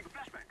 I'm throwing a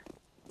flashback.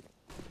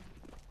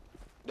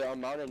 The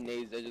amount of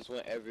nades that just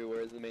went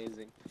everywhere is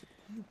amazing.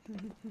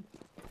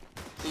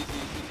 CT.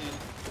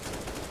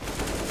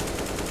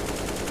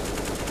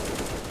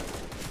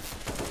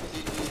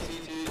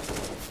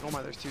 Oh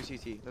my, there's two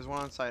CT. There's one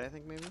on site, I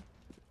think, maybe?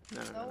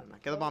 No. Nope.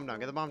 Get the bomb down.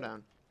 Get the bomb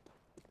down.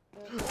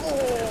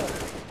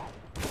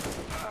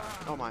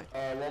 Oh my.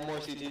 One more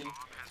CT.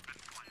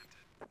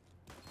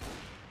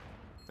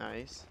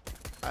 Nice.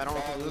 I don't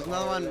know. There's Oh,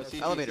 another one. no,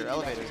 CT, Elevator. CT,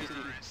 Elevator.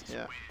 CT.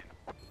 Yeah.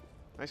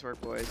 Nice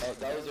work, boys.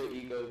 That was their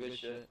ego. Good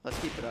shit. Let's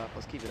keep it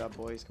up,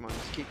 boys. Come on.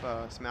 Let's keep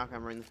smack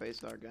hammer in the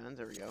face with our guns.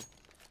 There we go.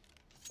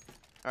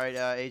 Alright,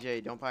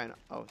 AJ, don't buy an.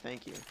 Oh,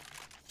 thank you.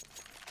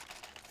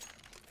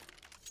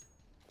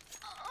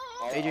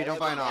 AJ, don't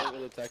buy an op.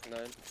 With a Tech 9.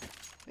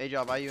 AJ,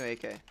 I'll buy you an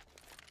AK.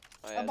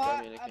 Oh, I yeah, bought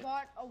Dominican.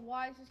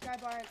 why is this guy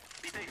buying?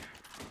 Be safe.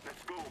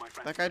 Let's go, my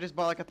friend. That guy just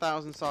bought like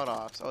 1,000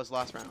 sawed-offs. Oh, it's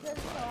last round.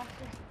 That's That's why.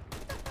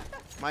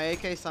 awesome. My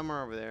AK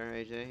somewhere over there,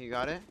 AJ. You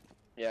got it?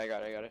 Yeah, I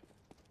got it.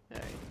 Yeah.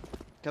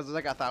 Because there's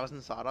like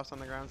 1,000 sawed-offs on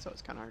the ground, so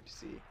it's kind of hard to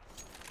see.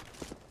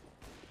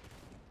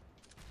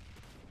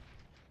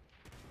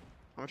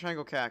 I'm gonna try and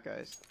go cat,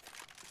 guys.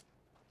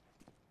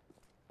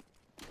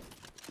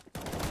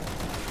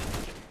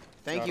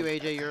 Thank Got you, him.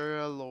 AJ. You're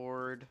a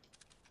lord.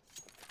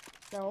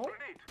 No.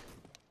 Grenade.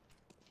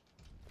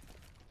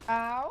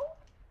 Ow.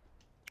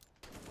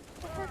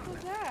 What the heck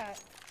was that?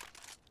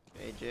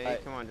 AJ,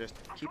 Alright. come on, just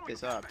keep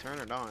this up. Turn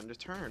it on. Just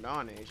turn it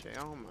on, AJ.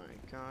 Oh my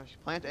gosh.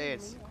 Plant A,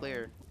 it's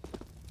clear.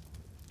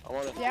 I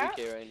want a 3K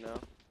Yeah? right now.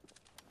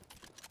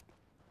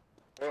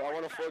 Or I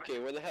want a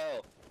 4K. Where the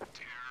hell?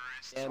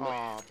 Damn it.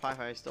 Oh,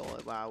 Pi-Fi stole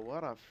it. Wow,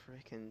 what a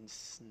freaking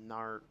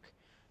snark.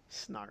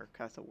 Snark,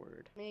 that's a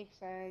word. Makes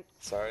sense.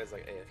 Sorry, it's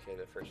like AFK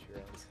the first few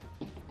rounds.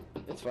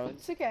 It's fine.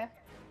 It's okay.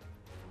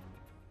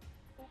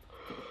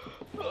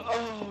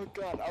 Oh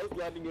god, I was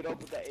landing it up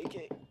with the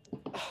AK.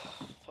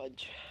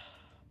 Fudge.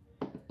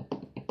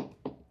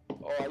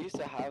 Oh, I used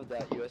to have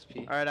that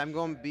USP. Alright, I'm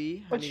going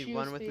B. I Which need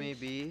one with USP? me,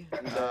 B.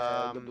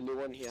 The blue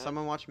one here.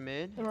 Someone watch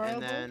mid, The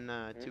royal and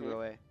then two Mhm.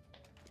 go A.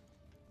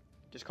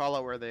 Just call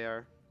out where they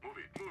are. Move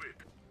it.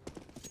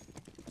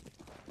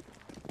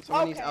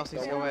 Someone Okay. else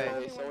needs to Someone go A.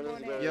 only Someone one needs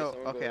to going go A. A. Yo,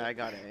 someone okay, go. I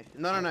got A.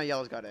 No,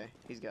 yellow's got A.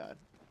 He's got.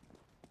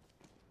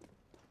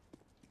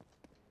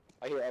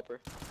 I hear upper.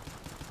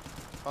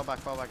 Fall back,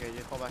 AJ.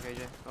 Fall back,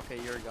 AJ. Okay,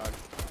 you're a god.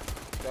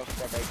 No,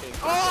 fuck, I can't.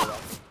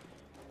 Oh!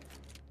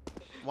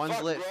 One's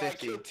Fuck, lit bro,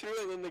 50. I killed 2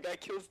 and then the guy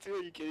kills 2.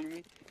 Are you kidding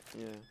me?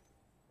 Yeah.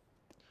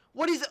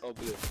 What is it? Oh,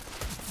 blue.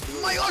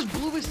 Oh my gosh,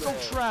 blue is so No.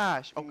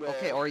 trash. Oh, No.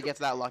 okay, or he gets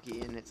that lucky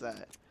and it's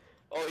that.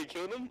 Oh, he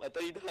killed him? I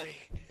thought he died.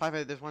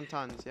 5 there's one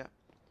tons, yeah.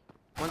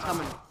 One's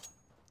coming.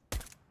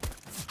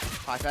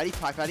 Pie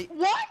fatty.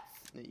 What?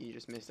 You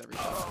just missed every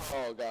shot.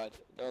 Oh god,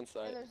 they're on And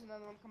site. there's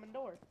another one coming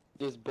door.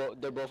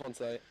 They're both on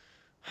site.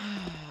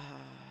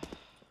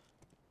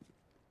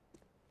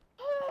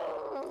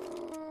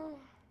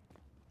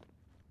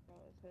 That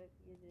was it.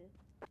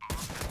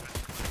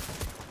 Easy.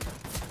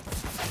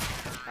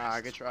 Ah,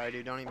 good try,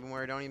 dude. Don't even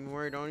worry. Don't even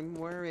worry. Don't even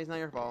worry. It's not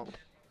your fault.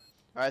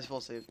 Alright, it's full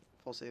save.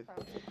 Full save.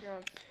 Sounds like you're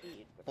on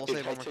speed. Full Dude,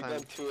 save I one more took time.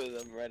 down 2 of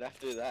them right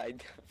after that.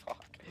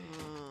 Fuck.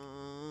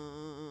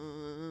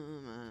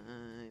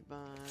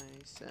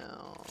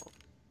 Myself.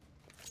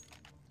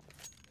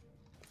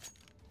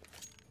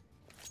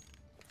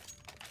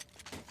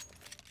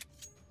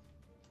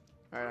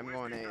 Alright, I'm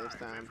going A this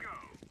time.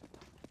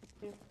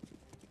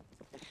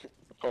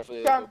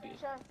 Hopefully Sean, it'll be.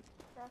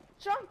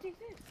 Sean, take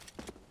this.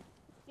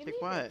 You Take need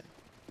what? it.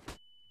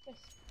 This.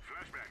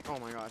 Flashbang. Oh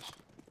my gosh.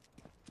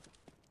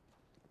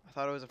 I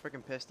thought it was a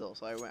freaking pistol,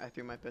 so I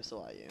threw my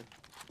pistol at you.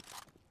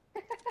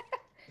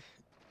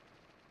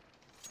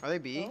 Are they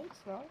B? No,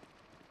 it's not.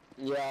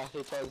 Yeah,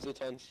 they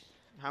tons.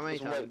 How many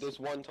times? There's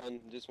one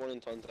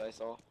in tons I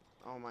saw.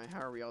 Oh my,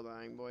 how are we all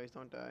dying, boys?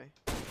 Don't die.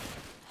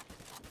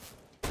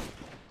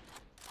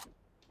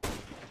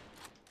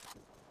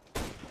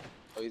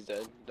 Oh, he's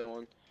dead. That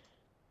one.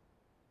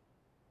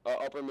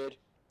 Upper mid.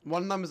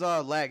 One of them's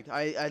legged.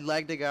 I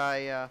legged a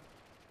guy.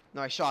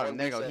 No, I shot him.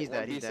 There you go. He's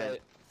dead. He's dead.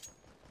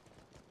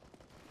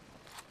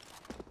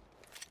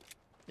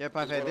 Yep,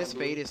 I've had this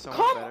fade is so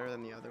much better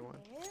than the other one.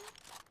 Man,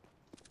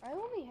 I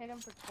only hit him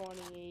for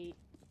 28.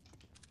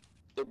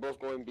 They're both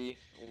going B.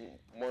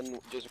 One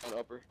just went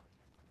upper.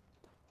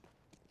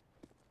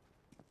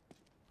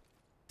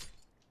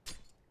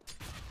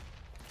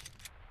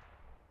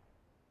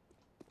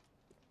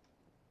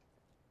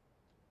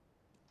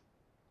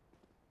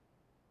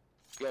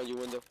 Behind your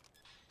window.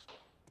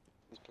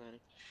 He's planning.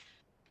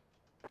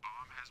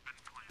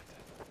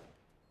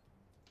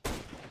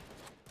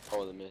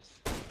 Oh, the miss.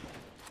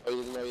 Oh, he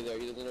doesn't know you're there.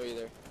 He doesn't know you're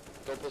there.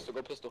 Go pistol.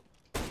 Go pistol.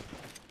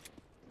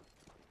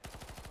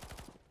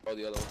 Oh,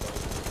 the other one's on.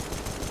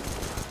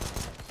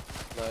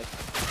 Nice.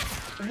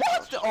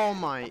 What? The, oh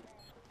my.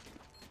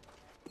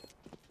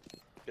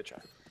 Good try.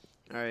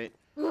 All right.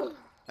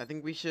 I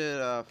think we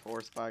should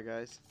force buy,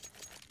 guys.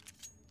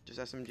 Just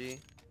SMG.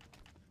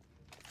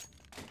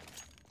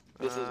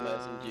 This is my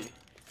SMG.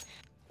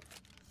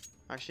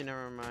 Actually,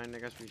 never mind. I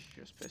guess we should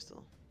just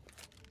pistol.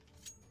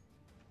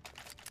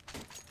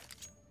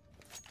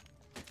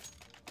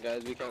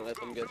 Guys, we can't let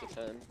them get to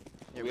 10.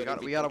 Yeah,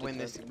 we gotta win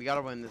this. We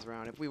gotta win this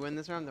round. If we win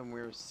this round, then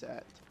we're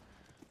set.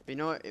 But you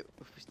know what?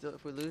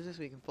 If we lose this,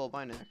 we can full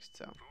buy next.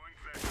 So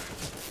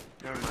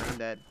never mind. I'm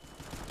dead.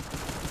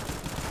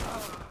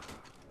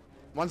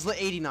 One's lit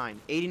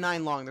 89.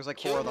 89 long. There's like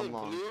 4 of them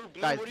long.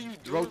 Blue, Guys, what are you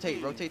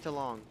doing? rotate to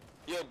long.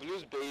 Yeah,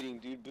 Blue's baiting,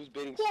 dude. Blue's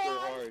baiting so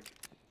hard.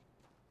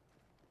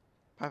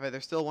 Pipe,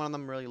 there's still one of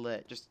them really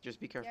lit. Just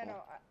be careful. Yeah,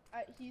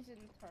 no, he's in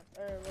front,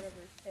 or whatever,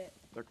 pit.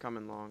 They're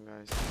coming long,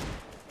 guys.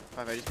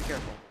 Pipe, just be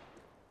careful.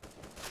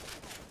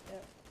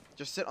 Yep.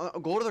 Just sit.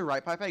 Go to the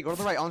right, Pipe. Go to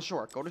the right on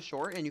short. Go to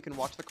short, and you can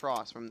watch the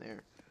cross from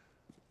there.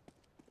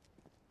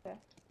 Okay.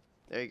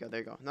 There you go. There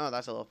you go. No,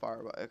 that's a little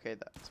far, but okay,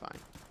 that's fine.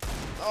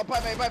 Oh,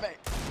 Pipe.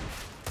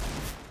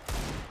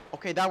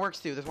 Okay, that works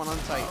too. There's one on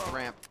site,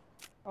 ramp.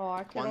 Oh,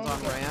 I can One's only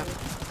on get ramp.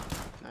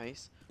 two.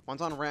 Nice.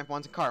 One's on ramp.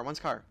 One's car. One's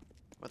car.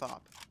 With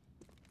op.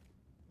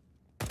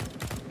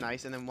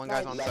 Nice. And then one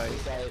guy's on Left site.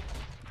 side.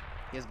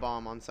 He has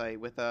bomb on site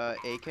with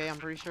AK. I'm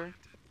pretty sure.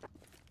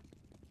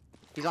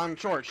 He's on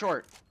short.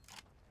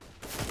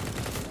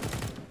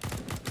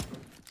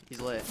 He's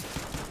lit.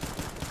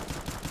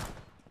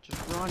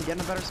 Just run. Get in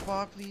a better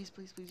spot, please.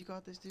 You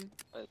got this, dude.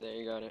 There,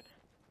 you got it.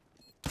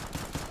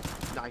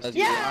 Nice, That's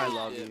dude. good. I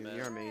love Yeah, you. man.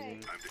 You're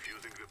amazing. I'm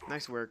defusing the bomb.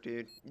 Nice work,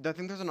 dude. I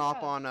think there's an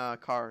op on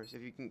cars.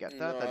 If you can get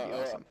that, that'd be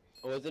awesome.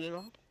 Oh, wasn't it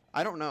on?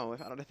 I don't know.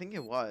 I think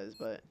it was,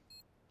 but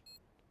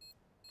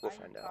We'll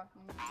find out.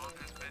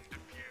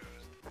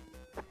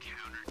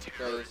 it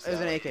was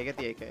an AK. Get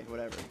the AK.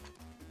 Whatever.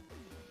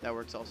 That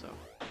works also.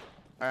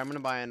 Alright, I'm gonna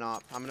buy an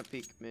op. I'm gonna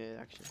peek mid,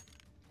 actually.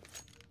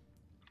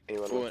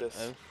 Anyone want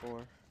this?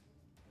 M4.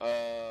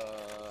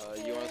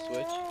 You want to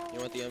switch? You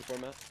want the M4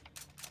 map?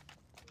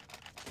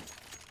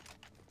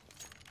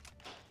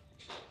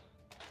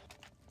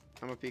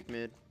 I'm gonna peek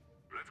mid.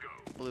 Let's go.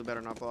 Blue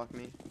better not block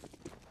me.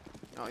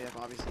 Oh, yeah,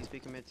 obviously he's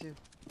peeking mid too.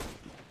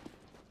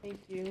 Thank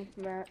you,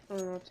 Matt, for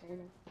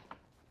rotating.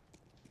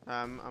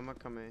 I'm gonna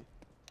come A.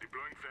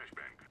 Deploying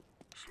flashbang.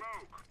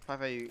 Smoke.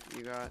 Pipe,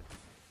 you got...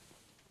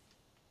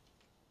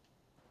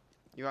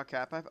 You got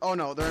cat pipe? Oh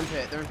no, they're in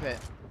pit.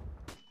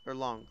 They're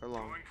long. Throwing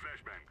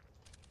flashbang.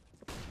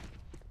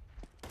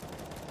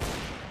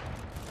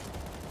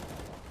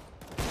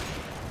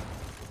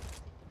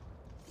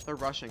 They're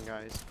rushing,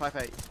 guys.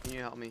 Pipe, can you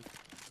help me?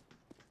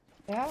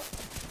 Yeah.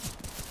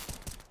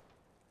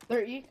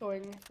 They're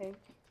ecoing, I think.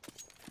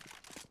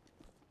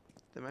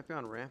 They might be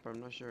on ramp, I'm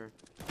not sure.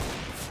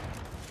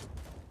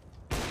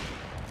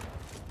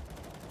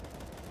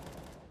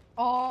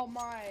 Oh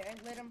my, I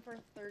lit him for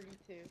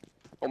 32.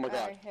 Oh my I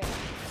god. hit him.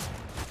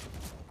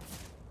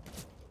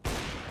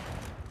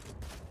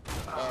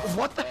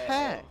 What the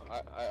heck?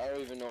 I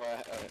don't even know.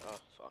 Oh,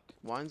 fuck.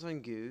 One's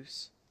on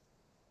Goose.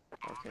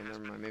 Okay, never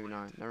mind. Maybe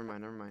not. Never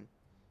mind.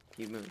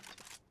 He moved.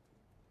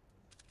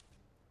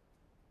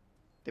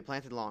 They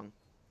planted long.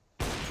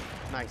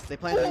 Nice. They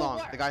planted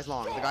long. The guy's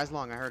long.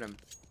 I heard him.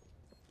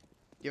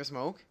 You have a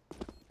smoke?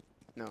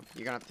 No,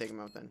 you're gonna have to take him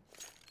out then.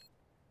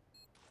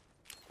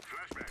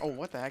 Flashbang. Oh,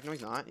 what the heck? No,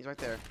 he's not. He's right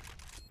there.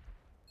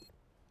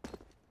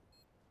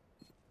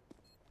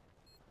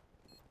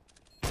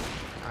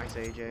 Nice,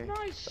 AJ.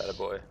 Nice. That a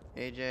boy.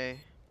 AJ,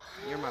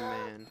 you're my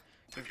man.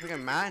 You're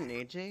freaking Matt and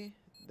AJ.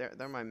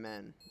 They're my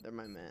men. They're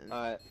my men.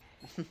 Alright.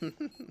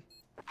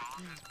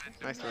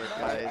 Nice work,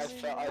 I guys.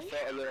 felt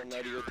a little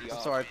nutty with the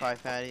I'm sorry, Pie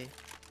Fatty,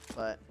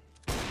 but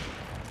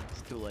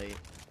it's too late.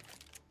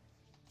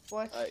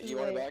 What's Alright, too you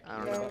want it late? back? I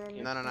don't You know. want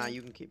it back? No,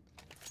 you can keep.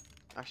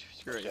 Actually,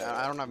 screw it. Okay.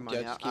 I don't have money.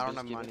 Yeah, just keep I it, don't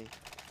just have keep it. money.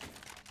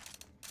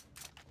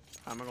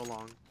 I'm gonna go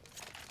long.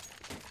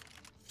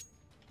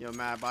 Yo,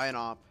 Matt, buy an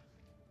op.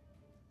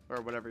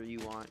 Or whatever you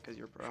want, because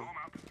you're pro. Form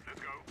up. Let's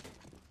go.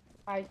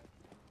 I.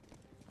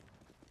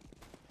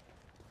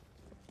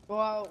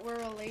 Well, we're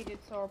related,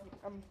 so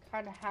I'm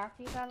kind of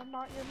happy that I'm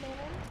not your man.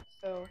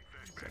 So.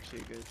 That's actually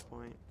a good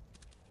point.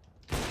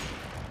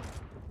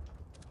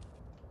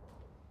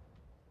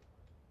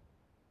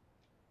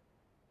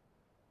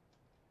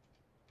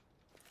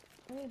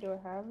 How many do I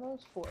have? Those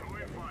 4.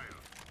 Throwing fire.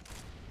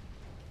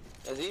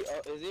 Is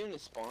he in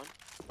his spawn?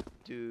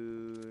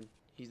 Dude,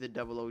 he's the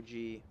double OG.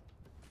 Is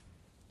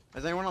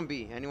anyone on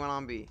B? Anyone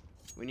on B?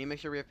 We need to make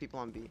sure we have people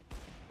on B.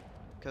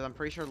 Because I'm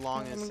pretty sure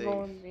long is I'm safe.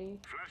 going B.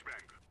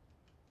 Flashbang.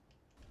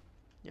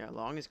 Yeah,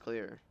 long is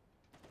clear.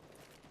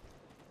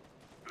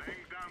 Laying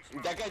down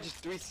smoke. That guy just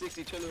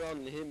 360 turned around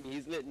and hit me.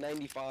 He's lit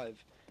 95.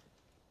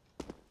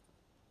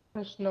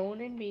 There's no one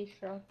in B,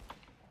 so.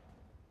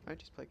 Alright,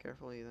 just play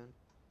carefully then.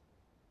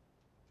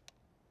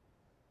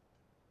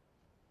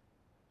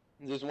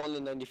 There's one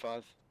in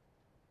 95.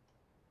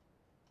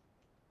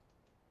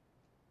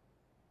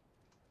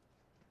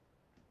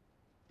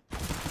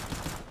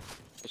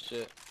 Oh,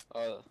 shit.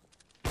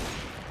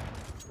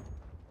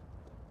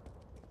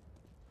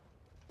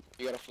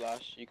 You got a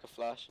flash? You can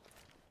flash.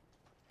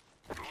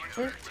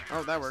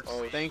 Oh, that works.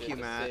 Oh, Thank shit, you,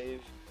 the Matt.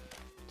 save.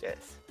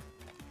 Yes.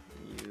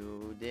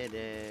 You did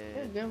You're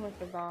it. good with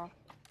the ball.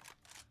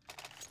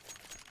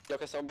 Yo,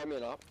 can someone buy me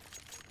an op?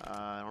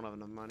 I don't have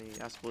enough money.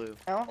 That's blue.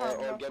 I don't have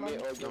Or enough get me,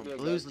 money. or get No, me a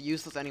blue's gun.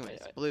 useless anyways.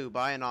 Aye, aye. Blue,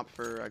 buy an op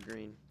for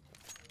green.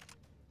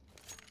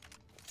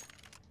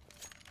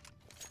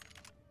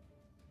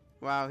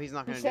 Wow, he's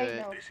not gonna do say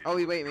it. no.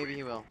 Oh, wait, maybe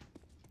he will.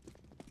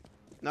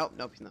 Nope,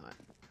 he's not.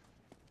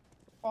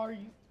 Are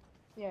you?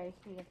 Yeah, you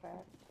can get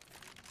that.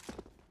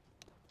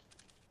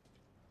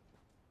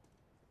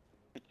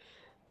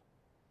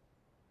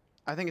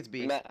 I think it's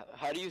B. Matt,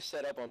 how do you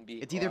set up on B?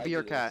 It's Oh, either I B do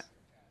or cat.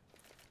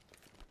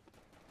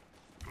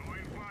 this.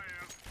 Throwing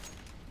fire.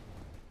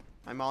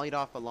 I mollied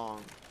off a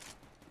long.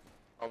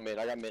 Oh, mid,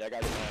 I got it, man, I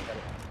got it.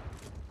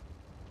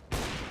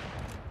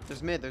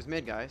 There's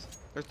mid, guys.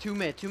 There's two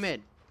mid.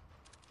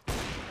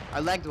 I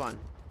legged one.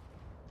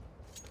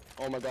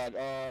 Oh my god,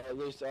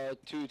 there's,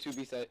 two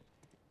B side.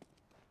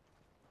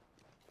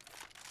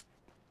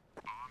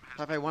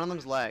 Pepe, one of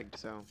them's lagged,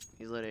 so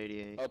he's lit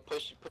 88.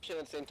 Push it at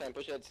the same time,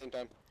 push it at the same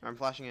time. I'm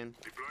flashing in.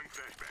 Deploying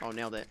flashbang. Oh,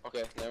 nailed it.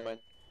 Okay, never mind.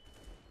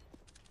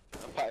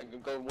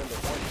 Go window, 1, 2,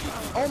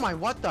 3. Oh my,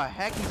 what the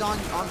heck? He's on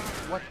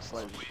what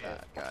sledge is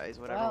that, guys?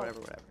 Whatever. Wow.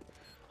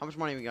 How much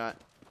money we got?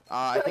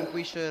 I think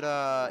we should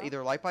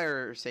either light buy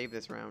or save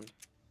this round.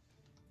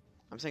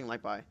 I'm saying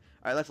light buy.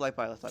 Alright, let's light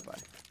buy.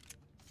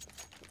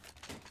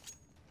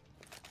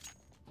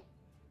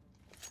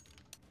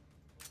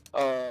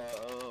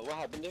 What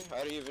happened there?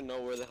 I don't even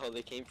know where the hell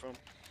they came from.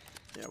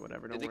 Yeah,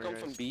 whatever. Did Don't they worry, come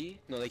guys. from B?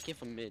 No, they came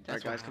from mid. Alright,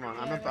 That's guys, what come on.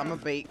 happened. I'm a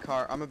bait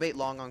car. I'm a bait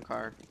long on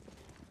car.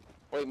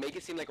 Wait, make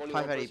it seem like only Pie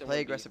one Fatty, person play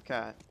went B. aggressive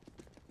cat.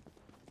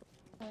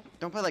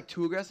 Don't play like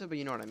too aggressive, but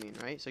you know what I mean,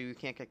 right? So you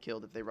can't get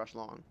killed if they rush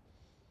long.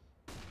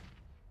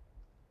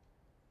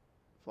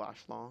 Flash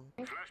long.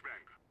 Flashbang.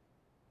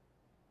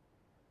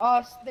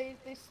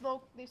 They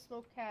smoke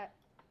cat.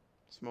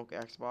 Smoke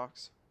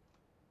Xbox.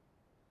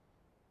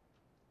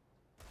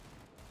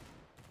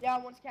 Yeah,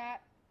 one's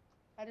cat.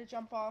 Had to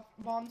jump off.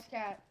 Bomb's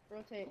cat.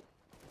 Rotate.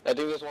 I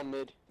think there's one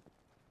mid.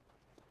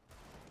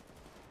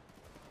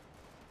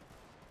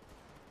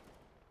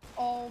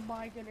 Oh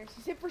my goodness.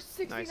 He's hit for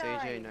 69. Nice,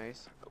 AJ,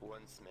 nice.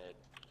 One's mid.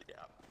 Yeah.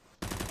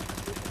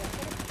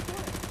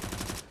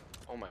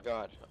 Oh my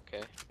god.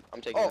 Okay.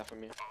 I'm taking Oh. that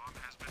from you.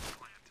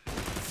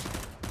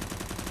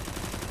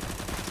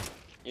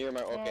 You're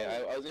my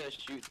okay. I was gonna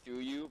shoot through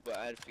you, but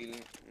I had a feeling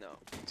no.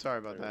 Sorry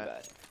about Very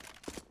that. bad.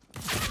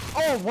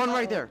 Oh, one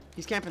right Uh-oh. there.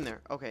 He's camping there.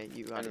 Okay,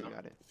 you got I it, you know.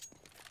 got it.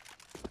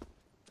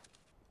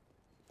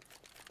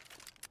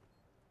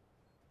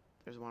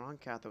 There's one on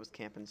cat that was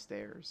camping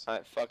stairs.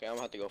 Alright, fuck it. I'm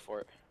gonna have to go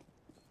for it.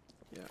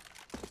 Yeah.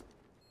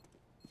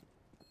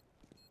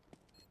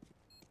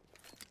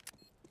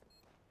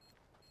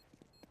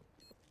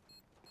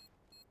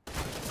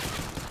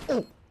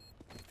 Oh!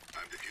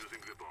 I'm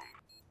defusing the bomb.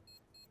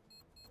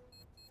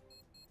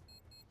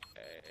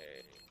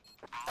 Hey.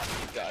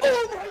 Got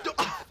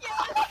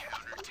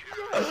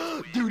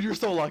it. Dude, you're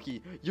so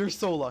lucky. You're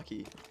so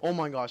lucky. Oh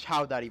my gosh,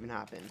 how'd that even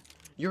happen?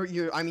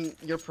 I mean,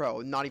 you're pro,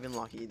 not even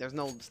lucky. There's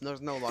no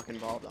luck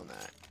involved on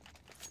that.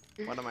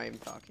 What am I even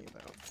talking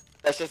about?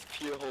 That's just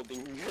pure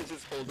holding. You guys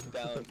just hold it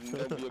down.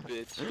 Don't be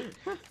a bitch.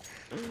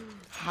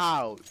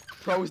 How?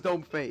 Pros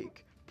don't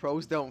fake.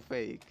 Pros don't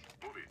fake.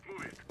 Move it,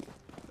 move it.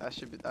 That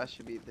should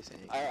be the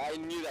saying. I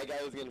knew that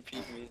guy was gonna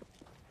peek me.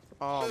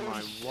 Oh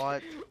my,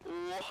 what?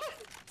 What?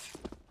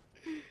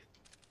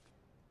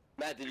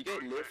 Matt, did you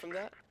get lit from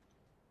that?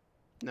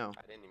 No,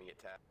 I didn't even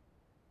get tapped.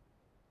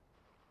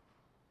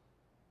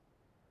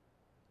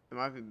 it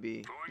might be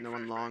B. No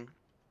one long.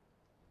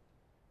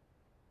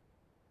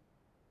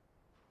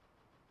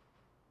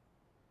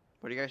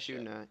 What are you guys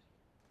shooting at?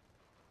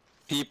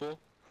 People.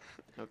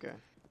 Okay.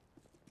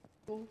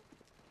 Cool.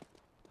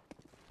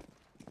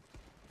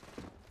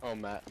 Oh,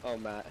 Matt. Oh,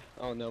 Matt.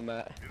 Oh, no,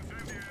 Matt.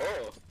 Incendiary.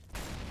 Oh.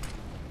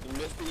 You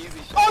missed the easy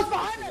shot. Oh, it's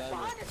behind us!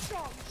 Behind us,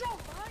 Sean! Sean,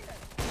 behind us!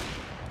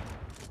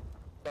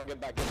 Oh,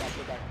 get back, get back,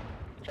 get back.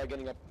 Try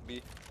getting up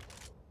B.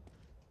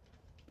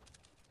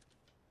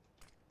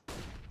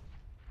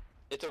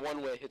 It's a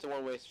one-way. It's a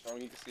one-way.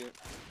 Strong. You can see it.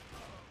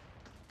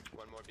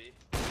 One more B.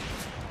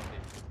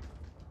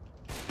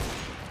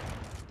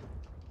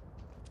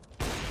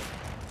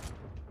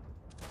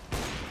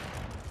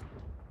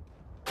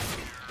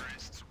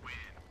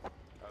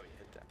 Oh, you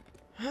hit that.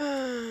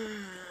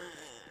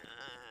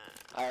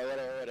 Alright,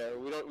 whatever.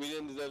 We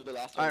didn't deserve the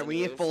last one. Alright, we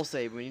need a anyways. full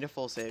save. We need a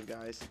full save,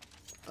 guys.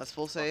 Let's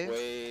full save.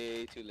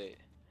 Way too late.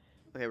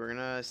 Okay, we're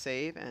gonna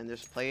save and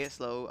just play it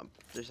slow.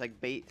 There's like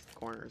bait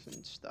corners and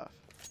stuff.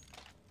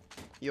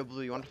 Yo,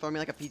 Blue, you want to throw me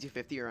like a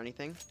P250 or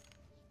anything?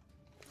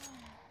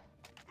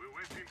 We're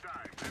wasting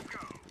time. Let's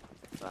go.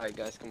 Alright,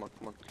 guys, come on,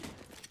 come on.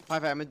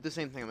 I'm gonna do the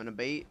same thing. I'm gonna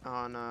bait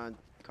on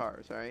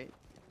cars, alright?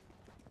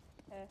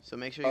 Okay. So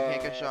make sure you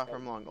can't get shot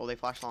from long. Oh, they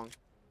flash long.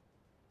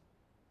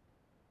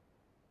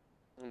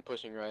 I'm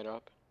pushing right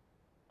up.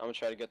 I'm gonna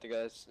try to get the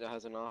guys that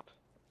has an op.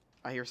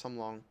 I hear some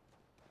long.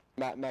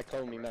 Matt,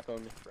 cover me, Matt, cover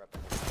me.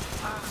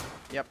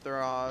 Yep,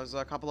 there's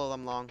a couple of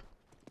them long.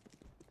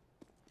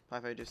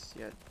 If I just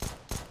yet.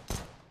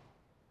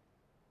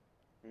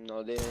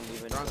 No, they didn't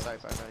even. They're on site,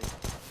 Alright,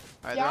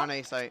 Yeah. they're on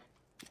A site.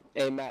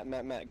 Hey, Matt,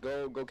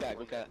 go cat,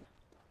 go cat.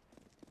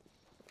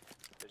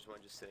 There's one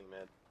just sitting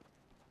mid.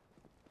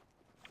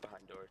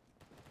 Behind door.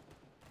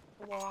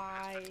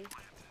 Why?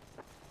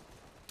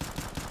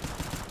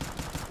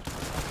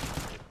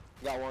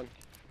 Got one.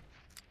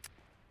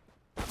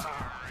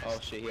 Oh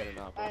shit, he had an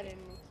op. I didn't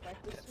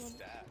expect this That's one.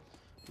 stat.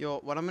 Yo,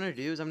 what I'm gonna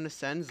do is I'm gonna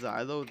send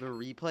Xylo the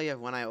replay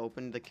of when I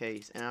opened the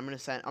case, and I'm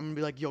gonna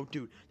be like, yo,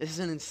 dude, this is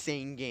an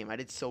insane game. I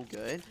did so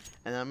good,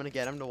 and then I'm gonna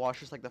get him to watch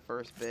just like the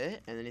first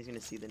bit, and then he's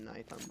gonna see the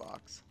knife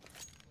unbox.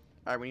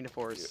 All right, we need a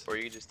force. Or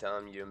you could just tell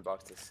him you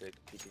unboxed a sick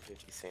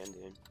PT-50 sand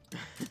dune.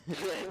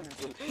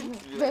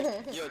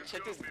 Yo,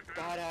 check this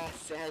badass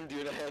sand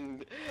dude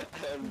and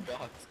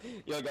box.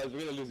 Yo, guys, we're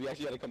gonna lose. We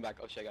actually gotta come back.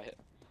 Oh shit, I got hit.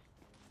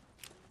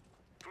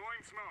 Throwing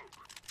smoke.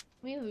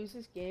 We lose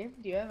this game.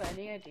 Do you have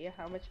any idea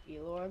how much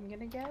elo I'm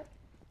gonna get?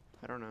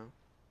 I don't know.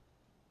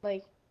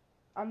 Like,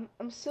 I'm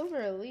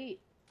silver elite,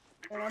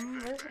 and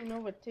I'm versing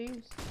Nova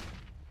 2s.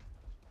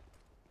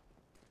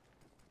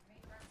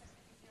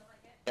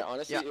 Yeah,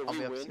 honestly, Yeah, if I'll we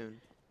be up win,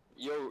 soon.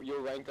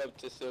 you'll rank up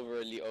to silver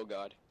elite. Oh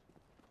god,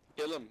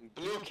 kill him,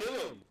 Blue, kill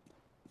him.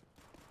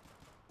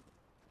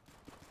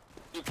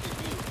 Kick Blue.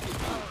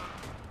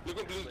 Look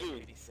what Blue's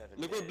doing. 87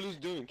 Look what damage. Blue's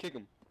doing. Kick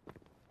him.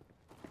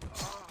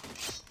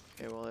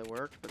 Okay, well it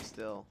worked, but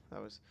still,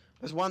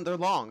 there's one. They're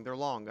long,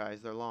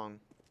 guys. They're long.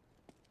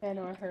 I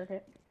know, I heard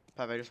it.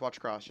 Pave, just watch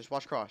cross. Just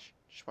watch cross.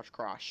 Just watch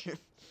cross.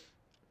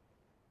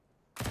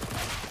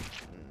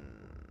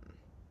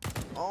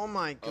 Oh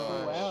my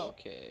gosh. wow.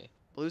 Okay.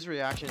 Blue's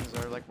reactions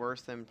are like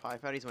worse than Pie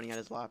Fatty's when he had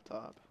his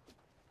laptop.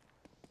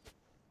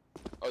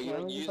 Oh, you Why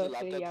don't was use you a about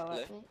to laptop yell to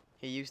play? at me?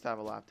 He used to have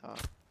a laptop.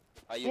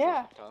 I use Yeah. a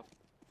laptop.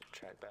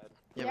 Trackpad.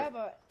 Yeah, Yeah,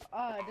 but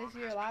does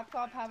your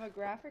laptop have a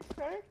graphics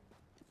card?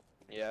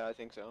 Yeah, I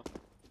think so.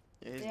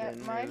 His Yeah,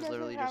 didn't. mine It was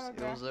literally doesn't have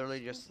just. a It was literally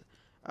just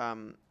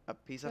a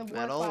piece of The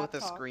work metal with a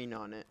laptop. screen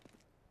on it.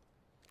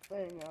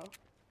 There you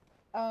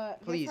go.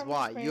 Please, get from the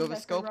why? You frames have a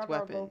that can scoped rub our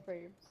weapon. bow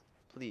frames.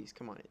 Please,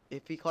 come on.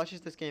 If he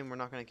clutches this game, we're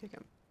not gonna kick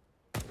him.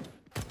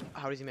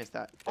 How does he miss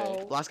that?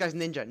 Oh. Last guy's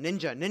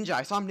ninja.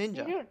 I saw him What are you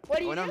ninja. doing? What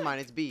are you Oh, never doing?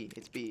 mind. It's B.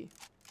 It's B.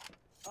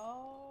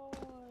 Oh.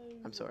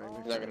 I'm sorry, you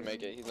He's not gonna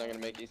make it. He's not gonna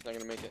make it. He's not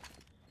gonna make it.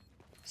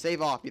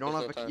 Save off. You don't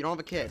There's have no a. time. You don't have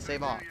a kit.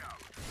 Save off. Incendiary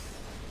out.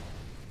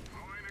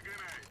 Throwing a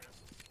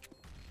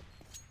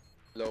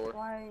grenade. Lower.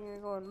 Why are you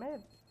going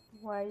mid?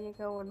 Why are you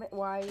going mid?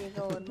 Why are you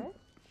going mid?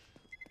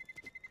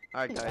 All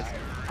right, guys.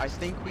 I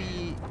think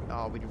we.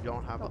 Oh, we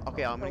don't have.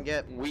 Okay, I'm gonna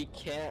get. We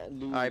can't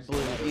lose. All right, Blue.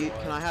 no matter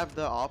what. Can I have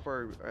the op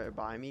or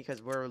buy me?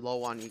 Cause we're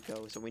low on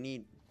eco, so we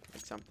need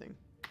like something.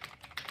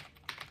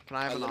 Can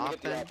I have an let me op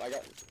get the then? op.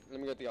 Let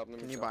me get the op. Let me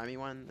Can get you the op. buy me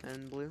one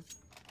and Blue?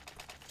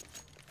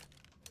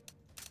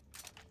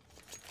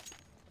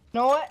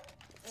 Know what?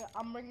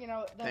 I'm bringing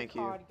out the Thank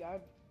you. COD gun.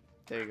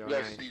 There you go.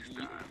 Yes,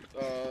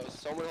 Nice.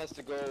 someone has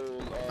to go.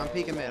 I'm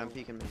peeking mid. long. I'm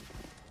peeking mid.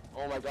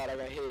 Oh my god, I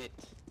got hit.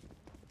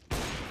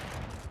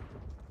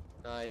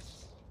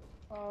 Nice.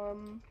 Oh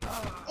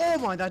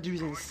my, that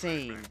dude's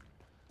insane.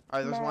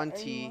 Alright, there's Matt, one are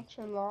you T.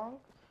 watching long?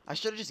 I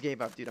should have just gave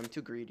up, dude. I'm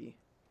too greedy.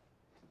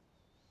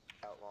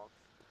 Out long.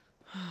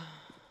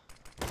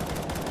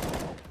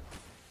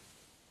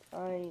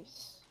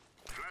 Nice.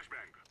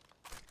 Flashbang.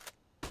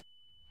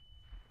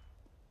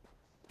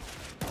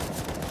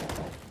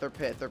 They're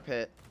pit. They're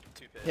pit.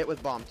 2 pit. Hit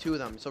with bomb. 2 of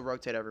them. So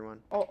rotate everyone.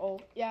 Oh.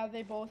 Yeah,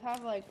 they both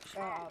have like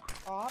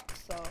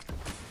ops, so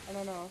I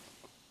don't know.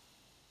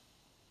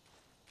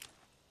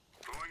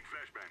 Throwing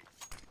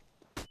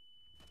flashbang.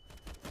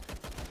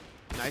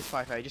 Nice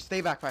Pi Fi. Just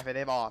stay back, Pi Fi. They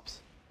have ops.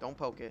 Don't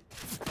poke it.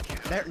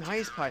 They're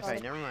nice Pi Fi.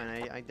 Never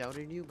mind. I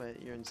doubted you,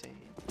 but you're insane.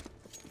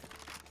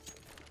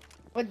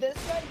 With this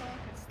guy, no one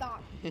can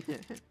stop. No,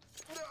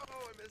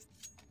 I missed.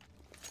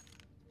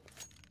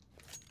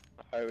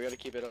 Alright, we gotta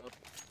keep it up.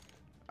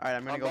 Alright,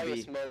 I'm gonna go buying a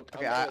B. smoke.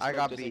 Okay, I'm buying a I smoke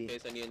got just B. in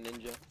case I need a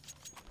ninja.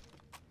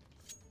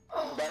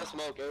 Buy a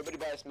smoke. Everybody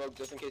buy a smoke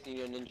just in case you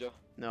need a ninja.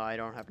 No, I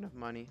don't have enough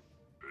money.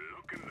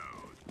 Lock and load.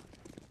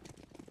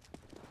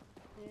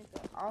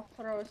 I'll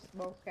throw a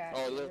smoke at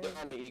Oh, you. they're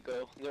on the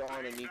eco. They're on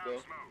an Laying eco.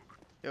 down smoke.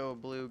 Yo,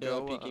 blue, Yeah,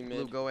 go. peeking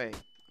Blue, mid. go A.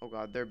 Oh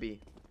god, they're B.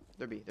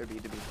 They're B. They're B.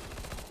 They're B.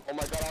 Oh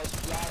my god, I was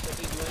flashed. I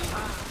didn't do anything.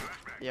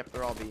 Flashbang. Yep,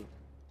 they're all B.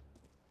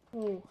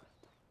 Ooh.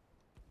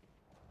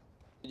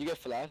 Did you get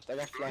flashed? I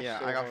got flashed. Yeah,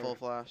 so I got hard. full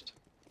flashed.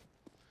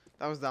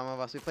 That was dumb of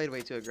us. We played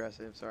way too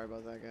aggressive. Sorry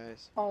about that,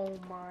 guys. Oh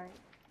my.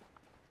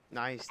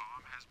 Nice.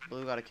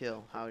 Blue got a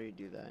kill. How do you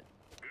do that?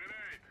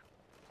 Grenade.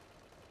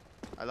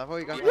 I love how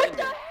you got. What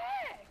the heck?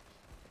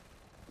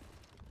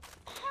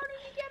 How did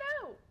he get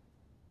out?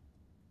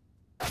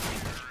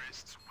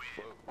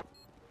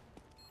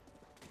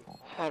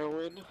 How to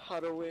win? How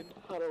to win?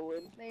 How to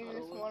win? They how to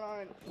just win. went on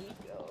an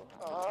eco.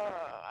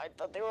 I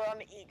thought they were on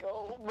the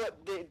eco, but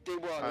they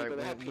were on eco.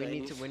 They Alright, have we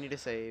need to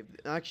plays. save.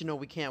 Actually, no,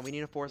 we can't. We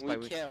need a force We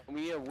buy. can't.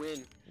 We need a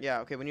win. Yeah,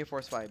 okay, we need a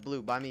force buy.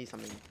 Blue, buy me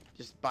something.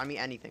 Just buy me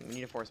anything. We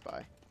need a force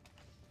buy.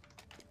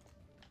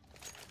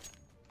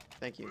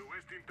 Thank you. We're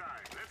wasting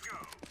time. Let's go.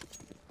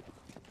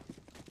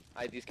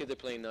 These kids are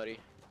playing nutty.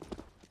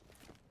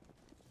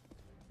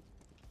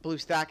 Blue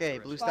stack A.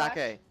 Blue stack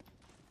A.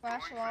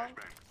 Flash Throwing long.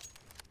 flashbang.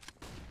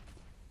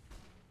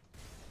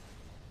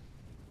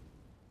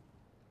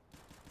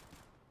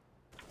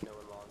 No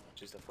one long.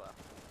 Just a flap.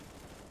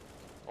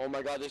 Oh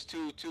my god, there's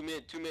two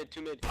mid. What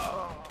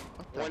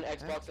the One heck?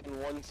 Xbox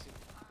and one.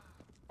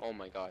 Oh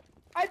my god.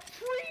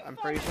 I'm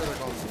pretty sure they're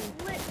going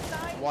blue.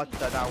 What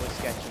the? That was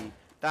sketchy.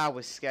 That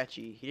was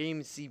sketchy. He didn't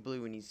even see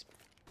blue and he's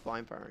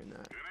blind firing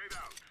that. Grenade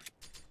out.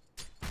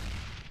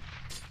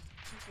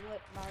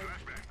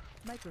 Flashbang.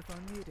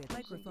 Microphone muted.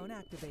 Microphone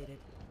activated.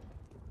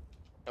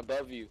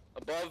 Above you.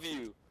 Above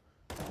you.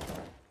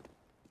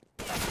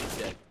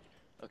 Dead.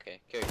 Okay,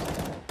 carry.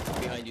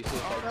 Behind you.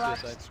 Suicide.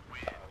 Relax. Suicide.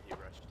 Oh, he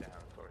rushed down,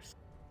 of course.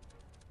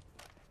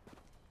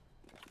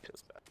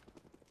 Feels bad.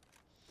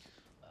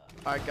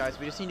 Alright, guys,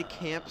 we just need to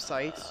camp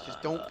sites.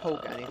 Just don't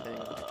poke anything.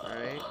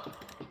 Alright?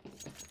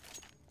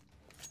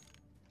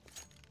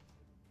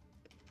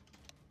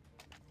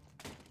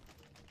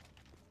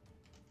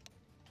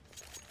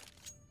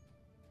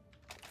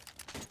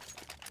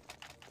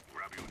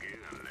 Grab your gear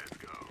and let's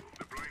go.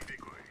 Deploying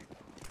decoy.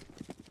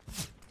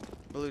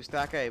 Blue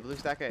stack A. Blue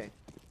stack A.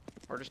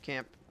 Or just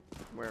camp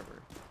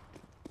wherever.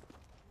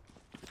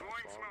 Throwing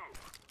smoke.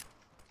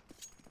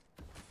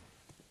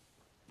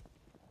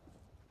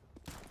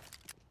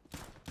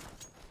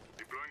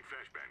 Deploying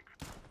flashbang.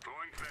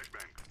 Throwing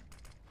flashbang.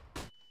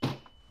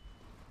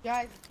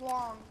 Guys, it's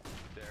long.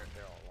 They're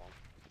all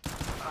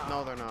long.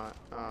 No, they're not.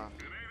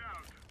 Grenade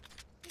out.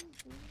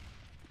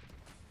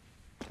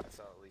 I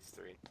saw at least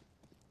 3.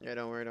 Yeah,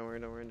 don't worry.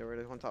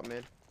 There's one top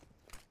mid.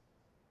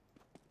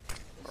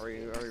 Are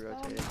you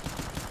rotating?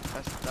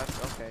 That's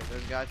okay.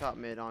 There's a guy top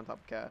mid on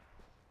top cat.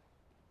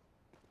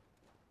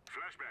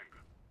 Flashbang.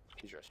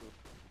 He's rushing.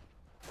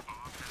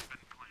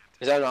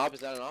 Is that an op?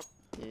 Is that an op?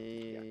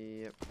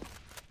 Yep.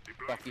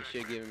 Deploying Fuck you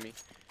shit flashbang. giving me.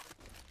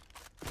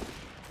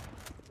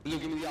 Blue,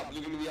 give me the op.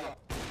 Blue, give me the op.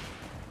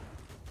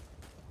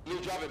 Blue,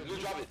 drop it. Blue,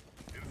 drop it.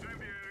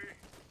 Incendiary.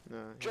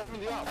 No. Drop me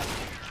the op.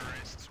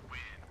 Terrorists win.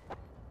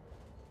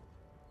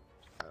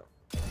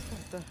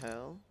 What the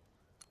hell?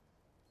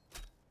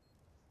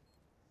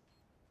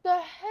 The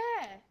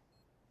heck?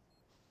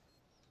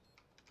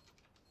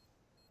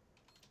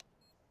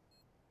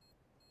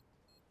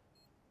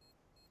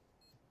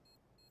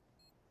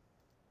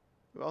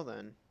 Well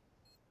then.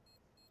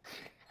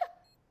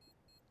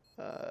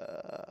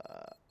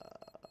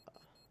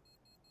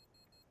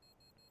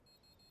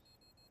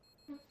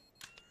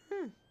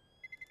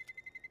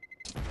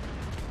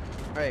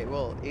 Alright,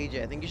 well,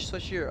 AJ, I think you should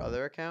switch to your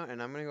other account,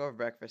 and I'm gonna go have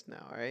breakfast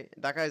now, alright?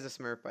 That guy's a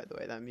smurf, by the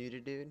way, that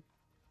muted dude.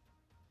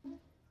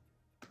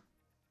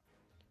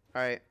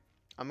 Alright,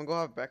 I'm gonna go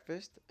have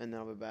breakfast, and then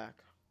I'll be back.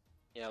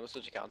 Yeah, I'm gonna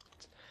switch accounts.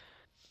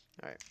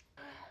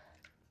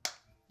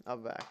 I'll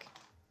be back.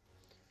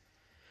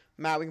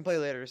 Matt, we can play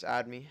later, just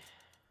add me.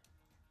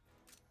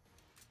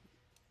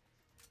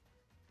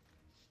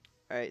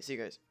 Alright, see you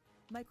guys.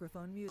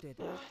 Microphone muted.